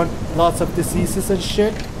if you want lots of diseases and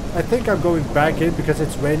shit. I think I'm going back in because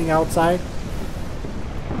it's raining outside.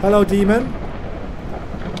 Hello, demon.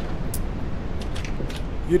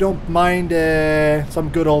 You don't mind some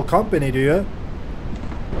good old company, do you?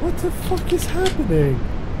 What the fuck is happening?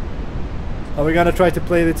 Are we gonna try to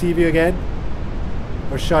play the TV again?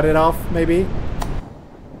 Or shut it off, maybe?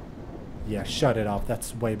 Yeah, shut it off.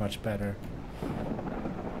 That's way much better.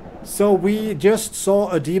 So we just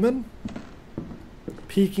saw a demon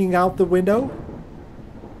peeking out the window.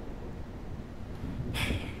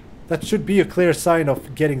 That should be a clear sign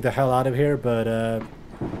of getting the hell out of here, but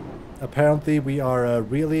apparently we are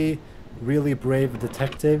really brave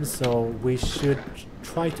detectives, so we should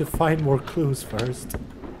try to find more clues first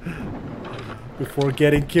before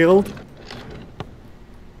getting killed.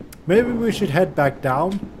 Maybe we should head back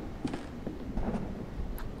down.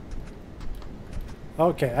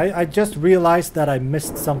 Okay, I just realized that I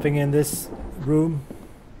missed something in this room.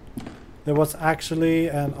 There was actually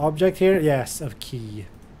an object here. Yes, a key.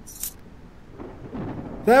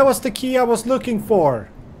 That was the key I was looking for.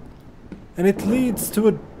 And it leads to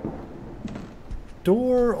a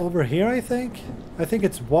door over here, I think. I think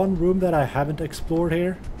it's one room that I haven't explored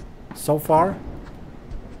here so far.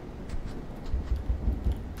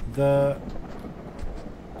 The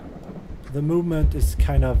movement is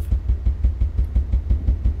kind of...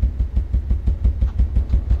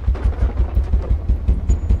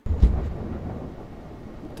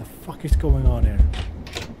 What the fuck is going on here?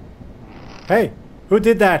 Hey! Who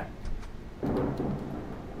did that?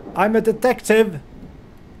 I'm a detective.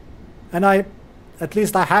 And at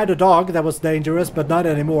least I had a dog that was dangerous, but not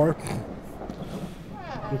anymore.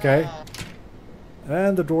 Okay.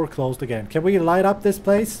 And the door closed again. Can we light up this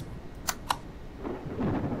place?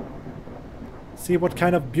 See what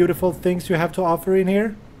kind of beautiful things you have to offer in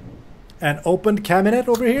here? An open cabinet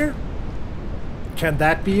over here? Can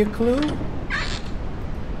that be a clue?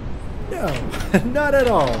 No, not at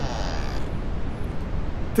all.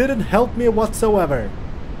 Didn't help me whatsoever.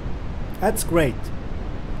 That's great.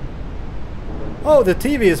 Oh, the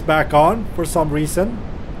TV is back on for some reason.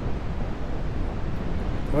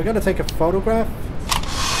 Are we gonna take a photograph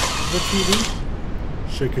of the TV?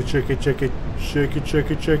 Shake it, shake it, shake it, shake it,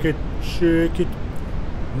 shake it, shake it, shake it.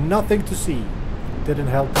 Nothing to see. Didn't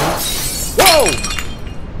help me. Whoa!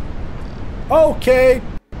 Okay.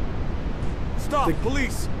 Stop,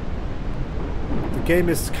 police! The game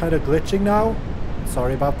is kind of glitching now.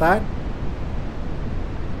 Sorry about that.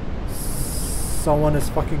 Someone is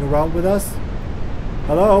fucking around with us.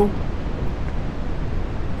 Hello?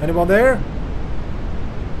 Anyone there?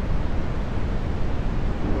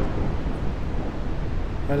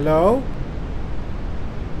 Hello?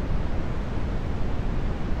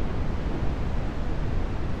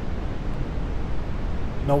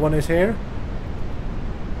 No one is here?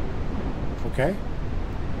 Okay.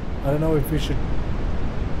 I don't know if we should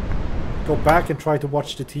go back and try to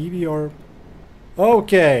watch the TV or...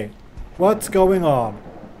 Okay. What's going on?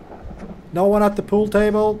 No one at the pool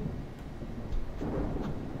table?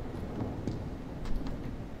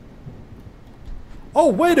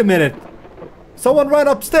 Oh, wait a minute! Someone ran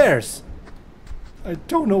upstairs! I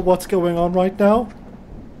don't know what's going on right now.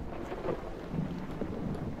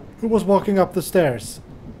 Who was walking up the stairs?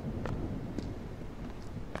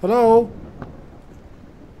 Hello?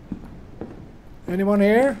 Anyone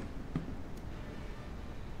here?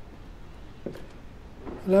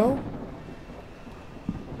 Hello?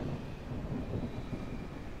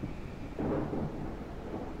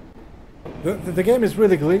 The game is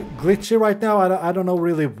really glitchy right now. I don't know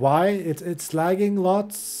really why. It's lagging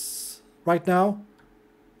lots right now.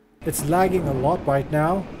 It's lagging a lot right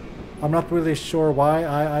now. I'm not really sure why.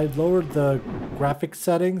 I lowered the graphics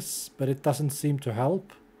settings, but it doesn't seem to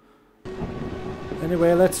help.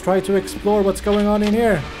 Anyway, let's try to explore what's going on in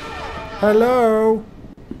here. Hello?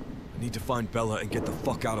 I need to find Bella and get the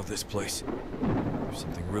fuck out of this place. There's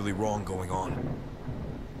something really wrong going on.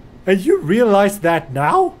 And you realize that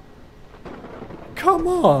now? Come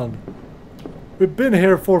on! We've been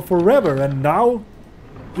here for forever and now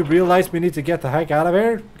you realize we need to get the heck out of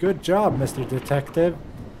here? Good job, Mr. Detective.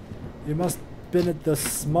 You must have been the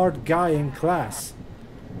smart guy in class.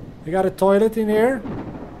 You got a toilet in here?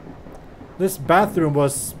 This bathroom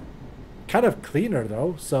was kind of cleaner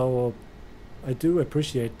though, so I do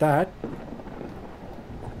appreciate that.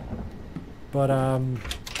 But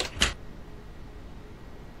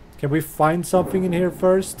can we find something in here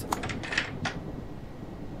first?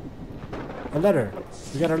 A letter.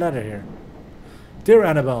 We got a letter here. Dear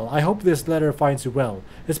Annabelle, I hope this letter finds you well.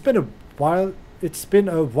 It's been a while. It's been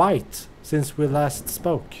a while since we last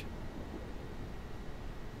spoke.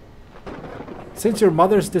 Since your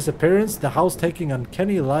mother's disappearance, the house taking an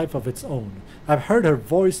uncanny life of its own. I've heard her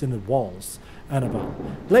voice in the walls, Annabelle.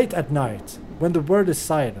 Late at night, when the world is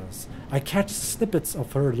silence, I catch snippets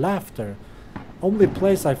of her laughter. Only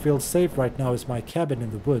place I feel safe right now is my cabin in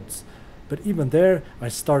the woods. But even there, I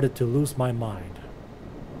started to lose my mind.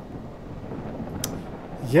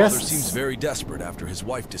 Yes. Father seems very desperate after his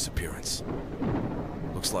wife's disappearance.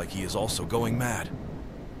 Looks like he is also going mad.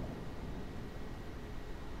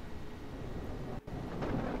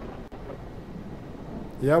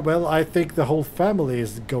 Yeah, well, I think the whole family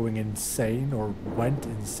is going insane, or went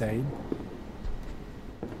insane.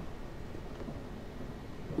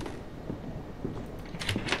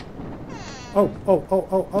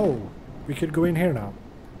 Oh. We could go in here now.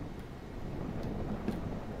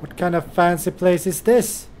 What kind of fancy place is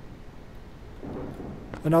this?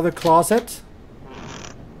 Another closet?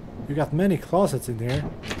 You got many closets in here.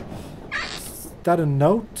 Is that a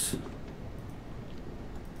note?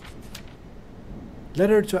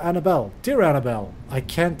 Letter to Annabelle. Dear Annabelle, I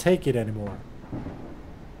can't take it anymore.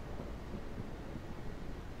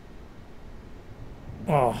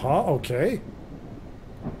 Okay.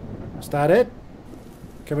 Is that it?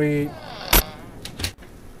 Can we...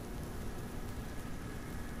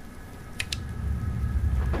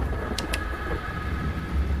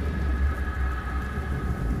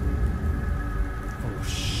 Oh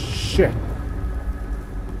shit.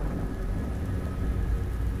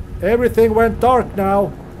 Everything went dark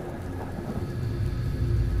now.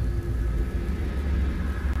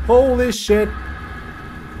 Holy shit.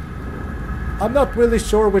 I'm not really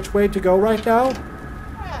sure which way to go right now.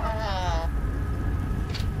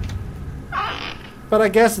 But I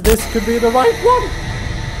guess this could be the right one.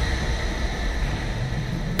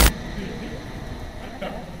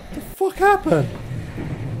 What the fuck happened?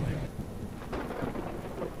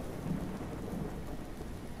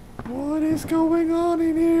 What is going on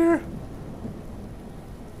in here?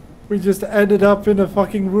 We just ended up in a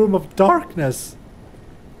fucking room of darkness.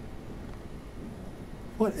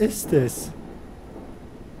 What is this?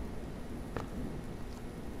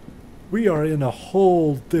 We are in a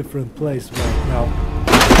whole different place right now.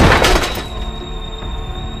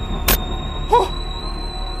 Oh!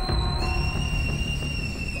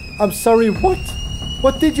 I'm sorry, what?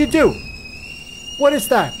 What did you do? What is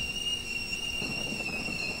that?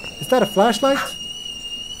 Is that a flashlight?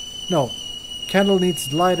 No. Candle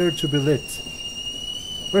needs lighter to be lit.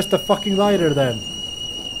 Where's the fucking lighter then?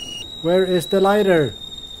 Where is the lighter?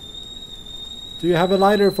 Do you have a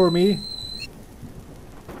lighter for me?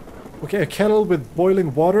 Okay, a kettle with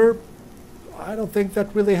boiling water. I don't think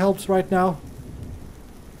that really helps right now.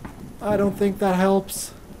 I don't think that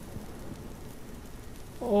helps.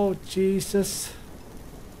 Oh, Jesus.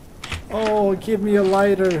 Oh, give me a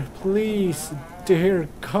lighter, please. Dear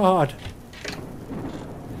God.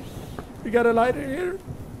 We got a lighter here?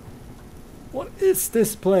 What is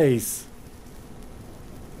this place?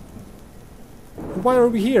 Why are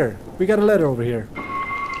we here? We got a letter over here.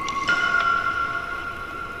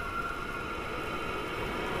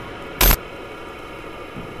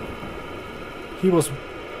 He was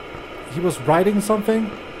writing something?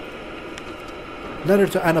 Letter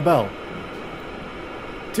to Annabelle.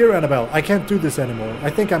 Dear Annabelle, I can't do this anymore. I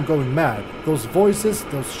think I'm going mad. Those voices,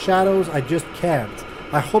 those shadows, I just can't.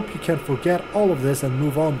 I hope you can forget all of this and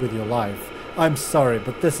move on with your life. I'm sorry,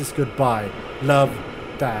 but this is goodbye. Love,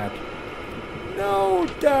 Dad. No,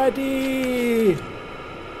 Daddy!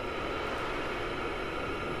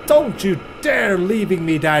 Don't you dare leaving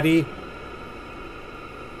me, Daddy!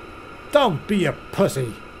 Don't be a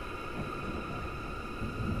pussy!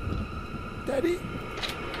 Daddy?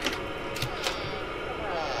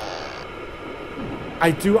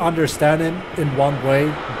 I do understand him in one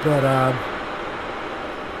way, but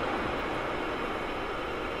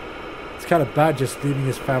it's kind of bad just leaving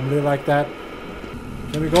his family like that.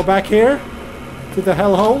 Can we go back here? To the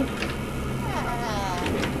hellhole?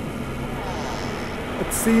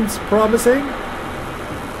 It seems promising.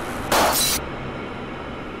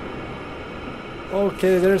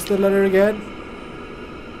 Okay, there's the letter again.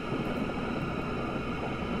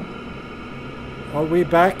 Are we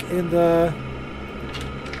back in the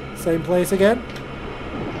same place again?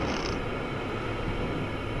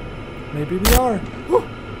 Maybe we are. Woo.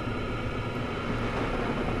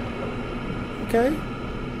 Okay.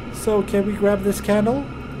 So can we grab this candle?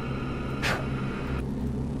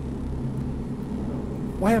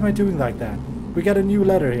 Why am I doing like that? We got a new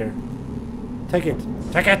letter here. Take it.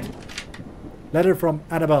 Take it! Letter from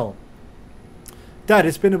Annabelle. Dad,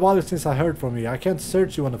 it's been a while since I heard from you. I can't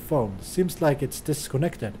search you on the phone. Seems like it's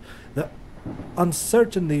disconnected. The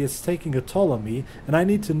uncertainty is taking a toll on me, and I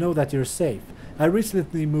need to know that you're safe. I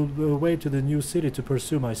recently moved away to the new city to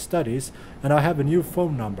pursue my studies, and I have a new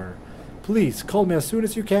phone number. Please, call me as soon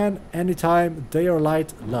as you can, anytime, day or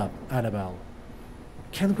night. Love, Annabelle.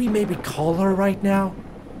 Can we maybe call her right now?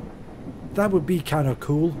 That would be kind of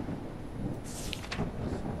cool.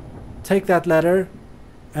 Take that letter,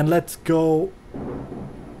 and let's go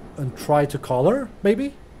and try to call her,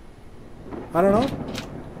 maybe? I don't know.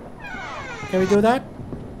 Can we do that?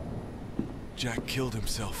 Jack killed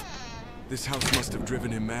himself. This house must have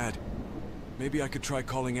driven him mad. Maybe I could try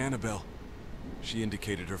calling Annabelle. She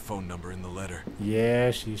indicated her phone number in the letter.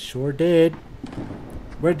 Yeah, she sure did.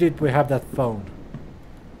 Where did we have that phone?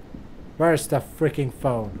 Where's the freaking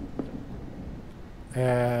phone?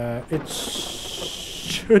 It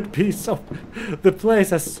should be some... The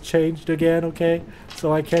place has changed again, okay?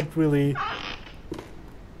 So I can't really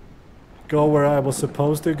go where I was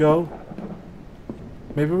supposed to go.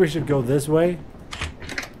 Maybe we should go this way.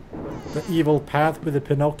 The evil path with the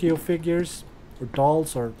Pinocchio figures. Or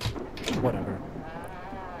dolls or whatever.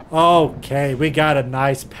 Okay, we got a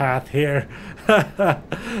nice path here.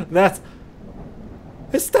 That's...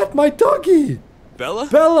 Is that my doggy? Bella?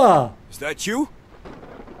 Bella! Is that you?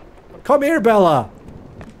 Come here, Bella!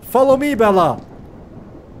 Follow me, Bella!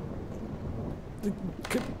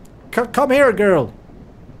 Come here, girl!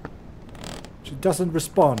 She doesn't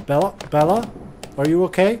respond. Bella? Bella? Are you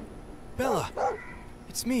okay? Bella!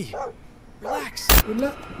 It's me. Relax.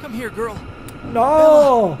 Come here, girl. No!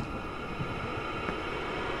 Bella.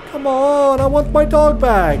 Come on, I want my dog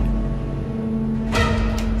back!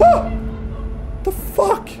 What the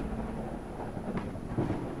fuck?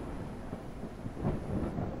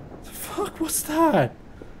 The fuck was that?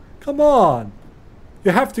 Come on!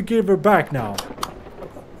 You have to give her back now.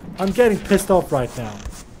 I'm getting pissed off right now.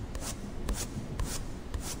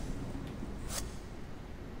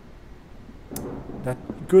 That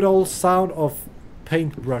good old sound of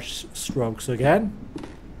paintbrush strokes again.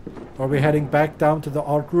 Are we heading back down to the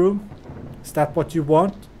art room? Is that what you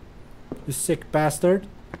want? You sick bastard.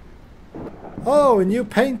 Oh, a new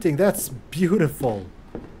painting. That's beautiful.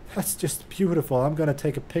 That's just beautiful. I'm gonna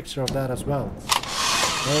take a picture of that as well.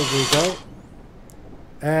 There we go.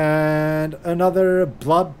 And another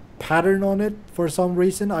blood pattern on it for some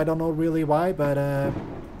reason. I don't know really why, but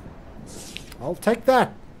I'll take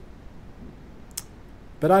that.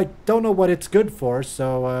 But I don't know what it's good for,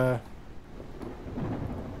 so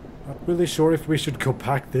not really sure if we should go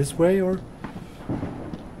back this way or...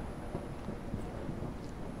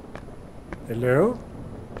 Hello?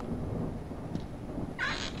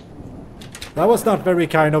 That was not very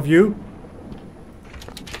kind of you.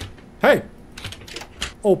 Hey!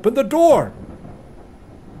 Open the door!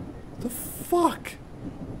 The fuck?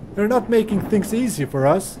 They're not making things easy for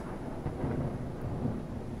us.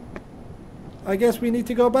 I guess we need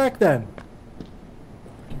to go back then.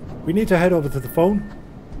 We need to head over to the phone.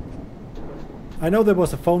 I know there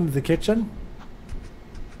was a phone in the kitchen.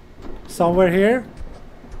 Somewhere here.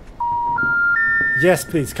 Yes,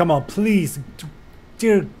 please. Come on, please.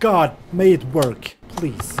 Dear God, may it work.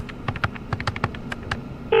 Please.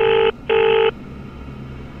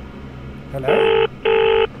 Hello?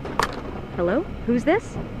 Hello? Who's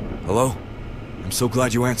this? Hello? I'm so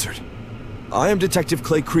glad you answered. I am Detective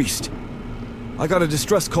Clay Kriest. I got a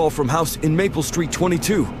distress call from house in Maple Street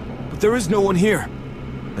 22, but there is no one here.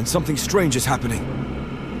 And something strange is happening.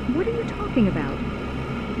 What are you talking about?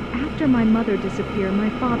 After my mother disappeared, my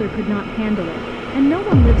father could not handle it. And no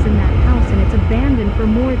one lives in that house, and it's abandoned for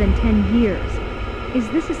more than 10 years. Is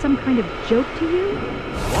this some kind of joke to you?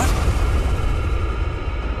 What?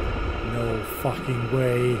 No fucking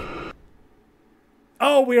way.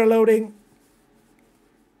 Oh, we are loading.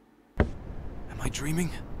 Am I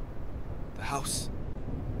dreaming? The house...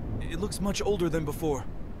 It looks much older than before.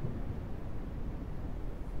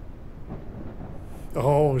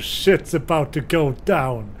 Oh, shit's about to go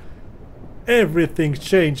down. Everything's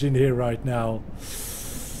changing here right now.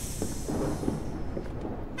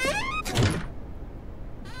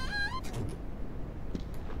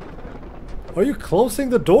 Are you closing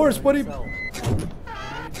the doors? What are you...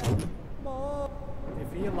 Mom,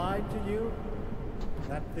 if he lied to you,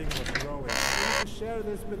 that thing was growing. You need to share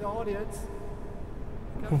this with the audience.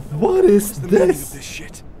 What is What's the meaning of this? this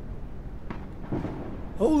shit?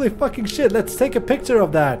 Holy fucking shit, let's take a picture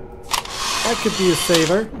of that. That could be a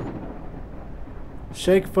saver.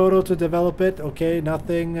 Shake photo to develop it. Okay,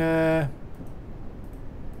 nothing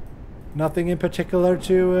nothing in particular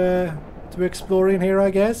to explore in here,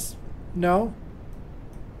 I guess. No.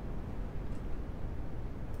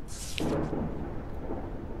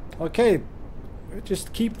 Okay,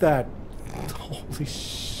 just keep that. Holy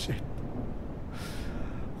shit.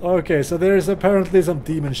 Okay, so there is apparently some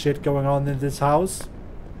demon shit going on in this house.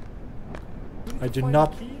 I do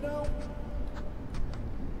not...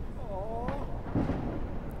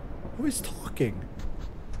 Who is talking?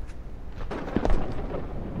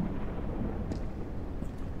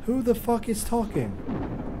 Who the fuck is talking?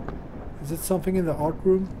 Is it something in the art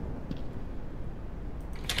room?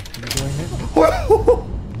 Am I going in?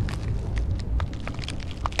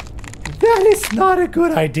 That is not a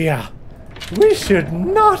good idea. We should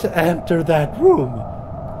not enter that room.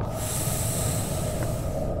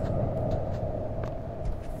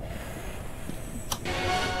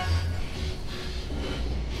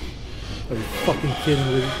 Are you fucking kidding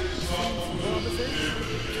me?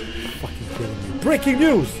 Fucking kidding me. Breaking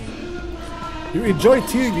news! You enjoy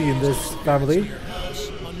TV in this family.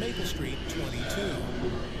 On Maple Street 22.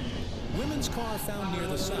 Women's car found near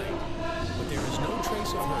the site, but there is no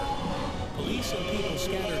trace of her. Police and people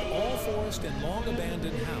scattered all forest and long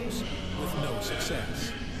abandoned house with no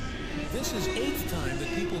success. This is 8th time that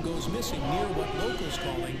people goes missing near what locals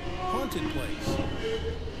calling haunted place.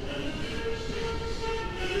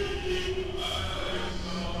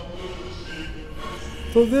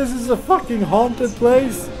 So this is a fucking haunted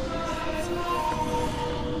place?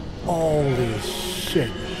 Holy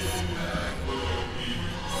shit.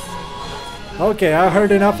 Okay, I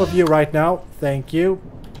heard enough of you right now. Thank you.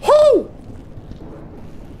 Who?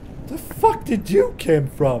 The fuck did you came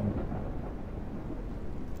from?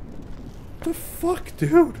 The fuck,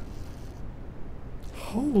 dude?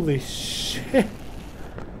 Holy shit.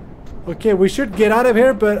 Okay, we should get out of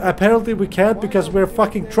here, but apparently we can't because we're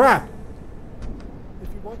fucking trapped. If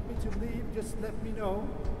you want me to leave, just let me know.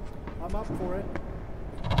 I'm up for it.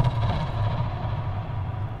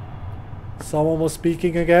 Someone was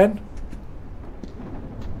speaking again.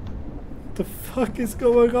 What the fuck is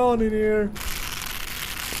going on in here?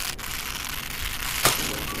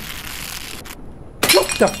 What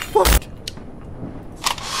the fuck?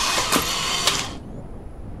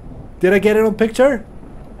 Did I get it on picture?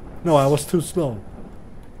 No, I was too slow.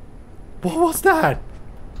 What was that?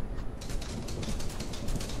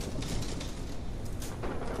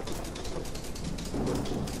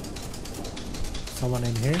 Someone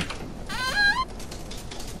in here?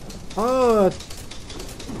 Oh,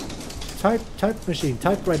 type machine,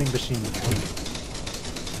 typewriting machine.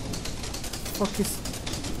 Fuck is...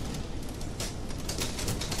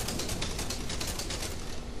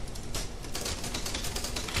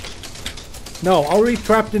 No, are we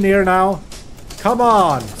trapped in here now? Come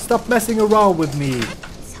on, stop messing around with me.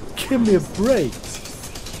 Give me a break.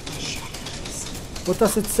 What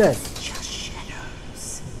does it say?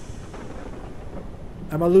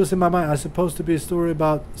 Am I losing my mind? It's supposed to be a story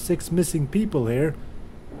about 6 missing people here.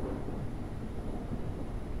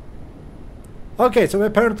 Okay, so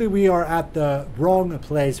apparently we are at the wrong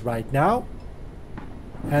place right now.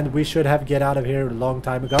 And we should have get out of here a long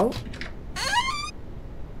time ago.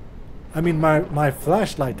 I mean, my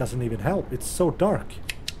flashlight doesn't even help. It's so dark.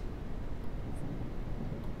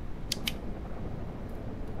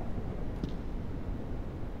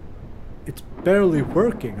 It's barely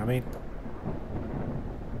working. I mean...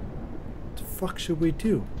 What the fuck should we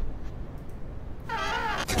do?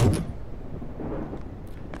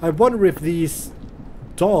 I wonder if these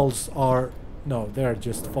dolls are... No, they're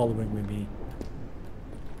just following with me.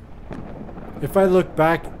 If I look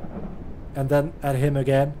back and then at him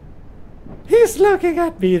again... He's looking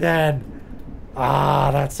at me then!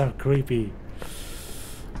 Ah, that's so creepy.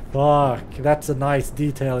 Fuck, that's a nice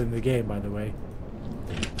detail in the game, by the way.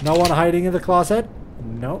 No one hiding in the closet?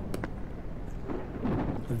 Nope.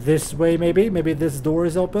 This way, maybe? Maybe this door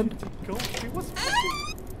is open?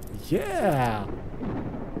 Yeah!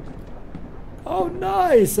 Oh,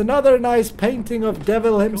 nice! Another nice painting of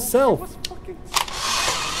Devil himself.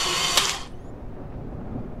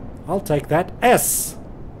 I'll take that. S!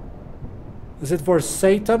 Is it for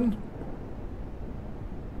Satan?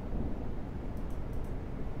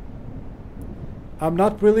 I'm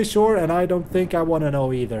not really sure, and I don't think I want to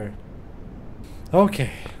know either.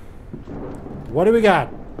 Okay. What do we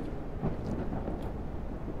got?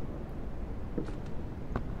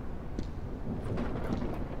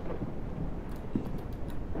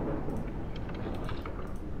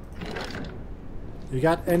 You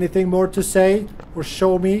got anything more to say? Or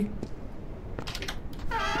show me.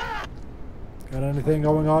 Got anything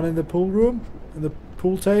going on in the pool room? In the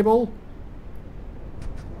pool table?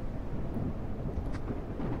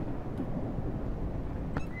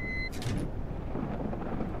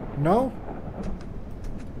 No?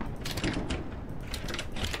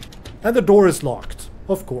 And the door is locked,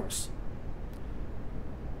 of course.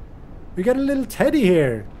 We got a little teddy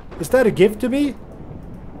here. Is that a gift to me?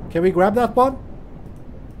 Can we grab that one?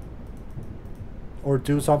 Or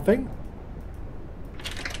do something?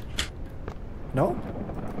 No?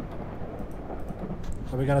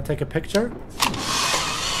 Are we gonna take a picture?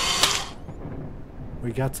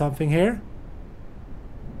 We got something here?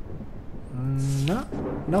 No,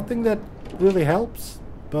 nothing that really helps,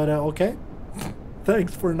 but okay.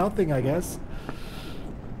 Thanks for nothing, I guess.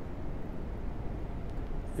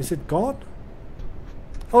 Is it gone?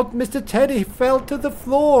 Oh, Mr. Teddy fell to the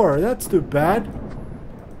floor. That's too bad.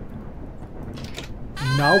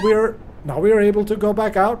 Now we're able to go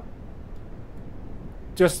back out.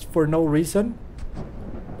 Just for no reason.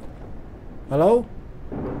 Hello?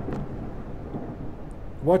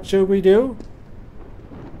 What should we do?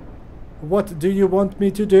 What do you want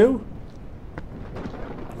me to do?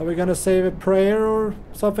 Are we gonna say a prayer or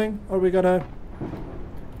something? Are we gonna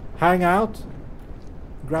hang out?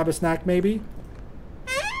 Grab a snack maybe?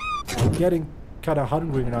 I'm getting kinda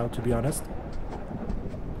hungry now, to be honest.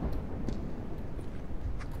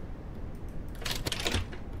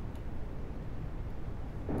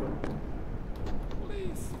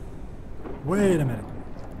 Wait a minute.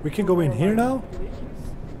 We can go in here now?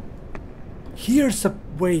 Here's a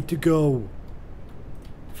way to go.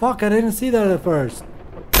 Fuck, I didn't see that at first.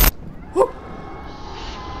 Whoop.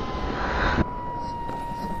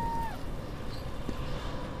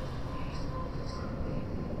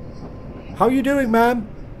 How you doing, ma'am?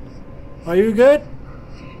 Are you good?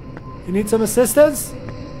 You need some assistance?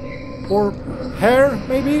 Or hair,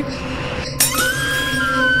 maybe?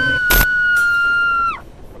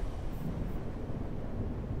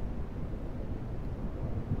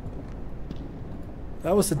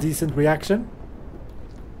 That was a decent reaction.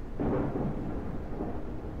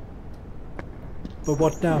 But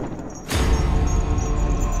what now?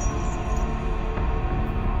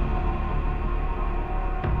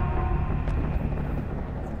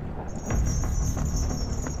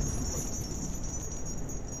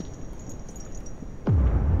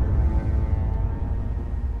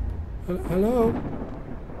 Hello?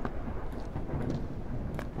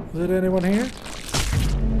 Is there anyone here?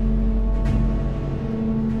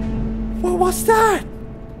 What was that?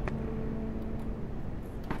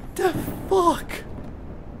 The fuck?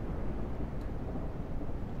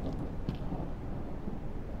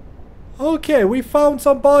 Okay, we found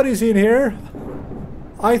some bodies in here.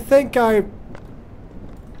 I think I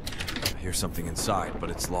hear something inside,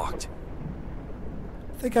 but it's locked.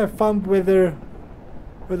 I think I found where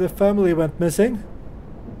the family went missing.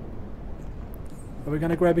 Are we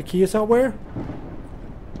gonna grab a key somewhere?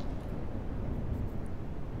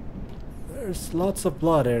 There's lots of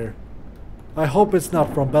blood here. I hope it's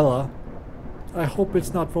not from Bella. I hope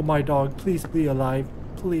it's not from my dog. Please be alive.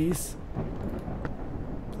 Please.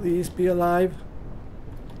 Please be alive.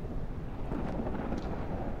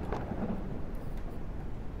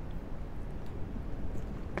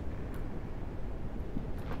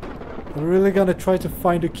 I'm really gonna try to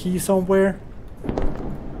find a key somewhere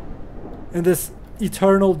in this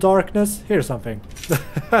eternal darkness. Here's something.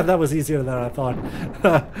 That was easier than I thought.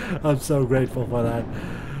 I'm so grateful for that.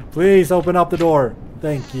 Please open up the door.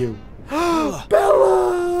 Thank you. Bella! Here you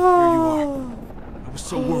are. I was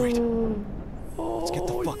so worried. Let's get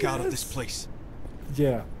the fuck out of this place.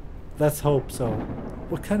 Yeah, let's hope so.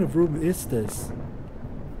 What kind of room is this?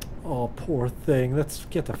 Oh, poor thing. Let's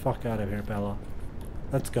get the fuck out of here, Bella.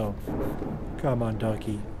 Let's go. Come on,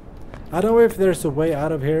 doggy. I don't know if there's a way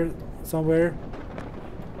out of here somewhere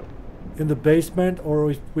in the basement,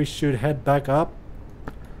 or if we should head back up.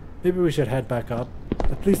 Maybe we should head back up.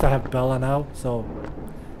 At least I have Bella now, so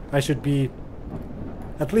I should be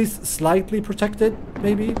at least slightly protected,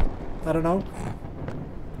 maybe? I don't know.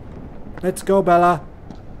 Let's go, Bella.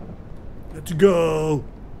 Let's go.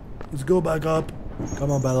 Let's go back up.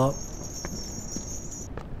 Come on, Bella.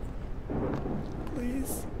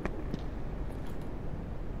 Please.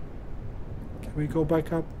 Can we go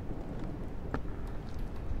back up?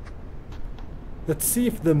 Let's see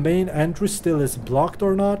if the main entry still is blocked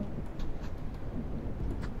or not.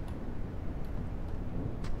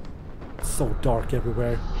 It's so dark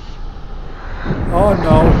everywhere. Oh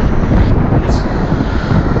no.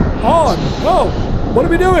 Oh no! What are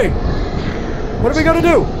we doing? What are we gonna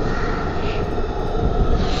do?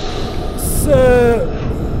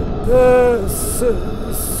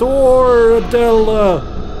 Sordella.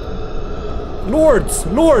 Lords.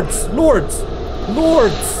 No. Lords.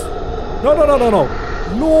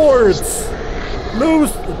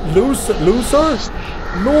 Loser?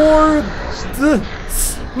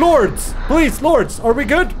 Lords. Please, lords. Are we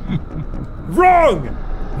good? Wrong.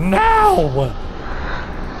 Now.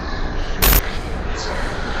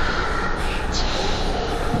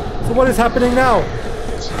 So what is happening now?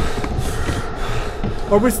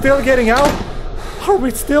 Are we still getting out? Are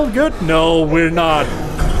we still good? No, we're not.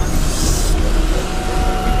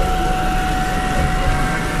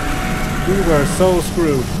 We were so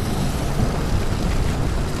screwed.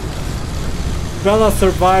 Bella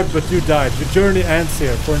survived, but you died. Your journey ends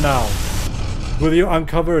here for now. Will you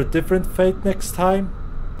uncover a different fate next time?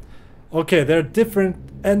 Okay, there are different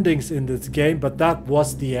endings in this game, but that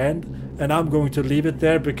was the end. And I'm going to leave it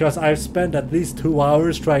there because I've spent at least 2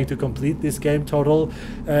 hours trying to complete this game total.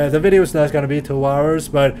 The video is not going to be 2 hours,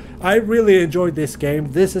 but I really enjoyed this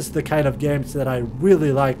game. This is the kind of games that I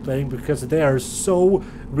really like playing because they are so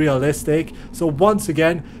realistic. So once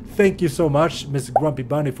again, thank you so much, Miss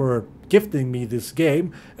Grumpybunny, for gifting me this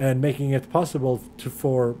game and making it possible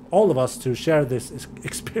for all of us to share this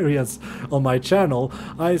experience on my channel.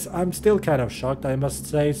 I'm still kind of shocked, I must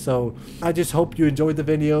say. So I just hope you enjoyed the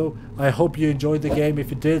video. I hope you enjoyed the game. If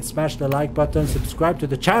you did, smash the like button, subscribe to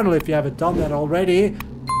the channel if you haven't done that already, and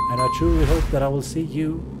I truly hope that I will see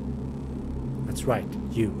you, that's right,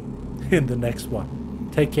 you, in the next one.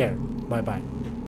 Take care. Bye bye.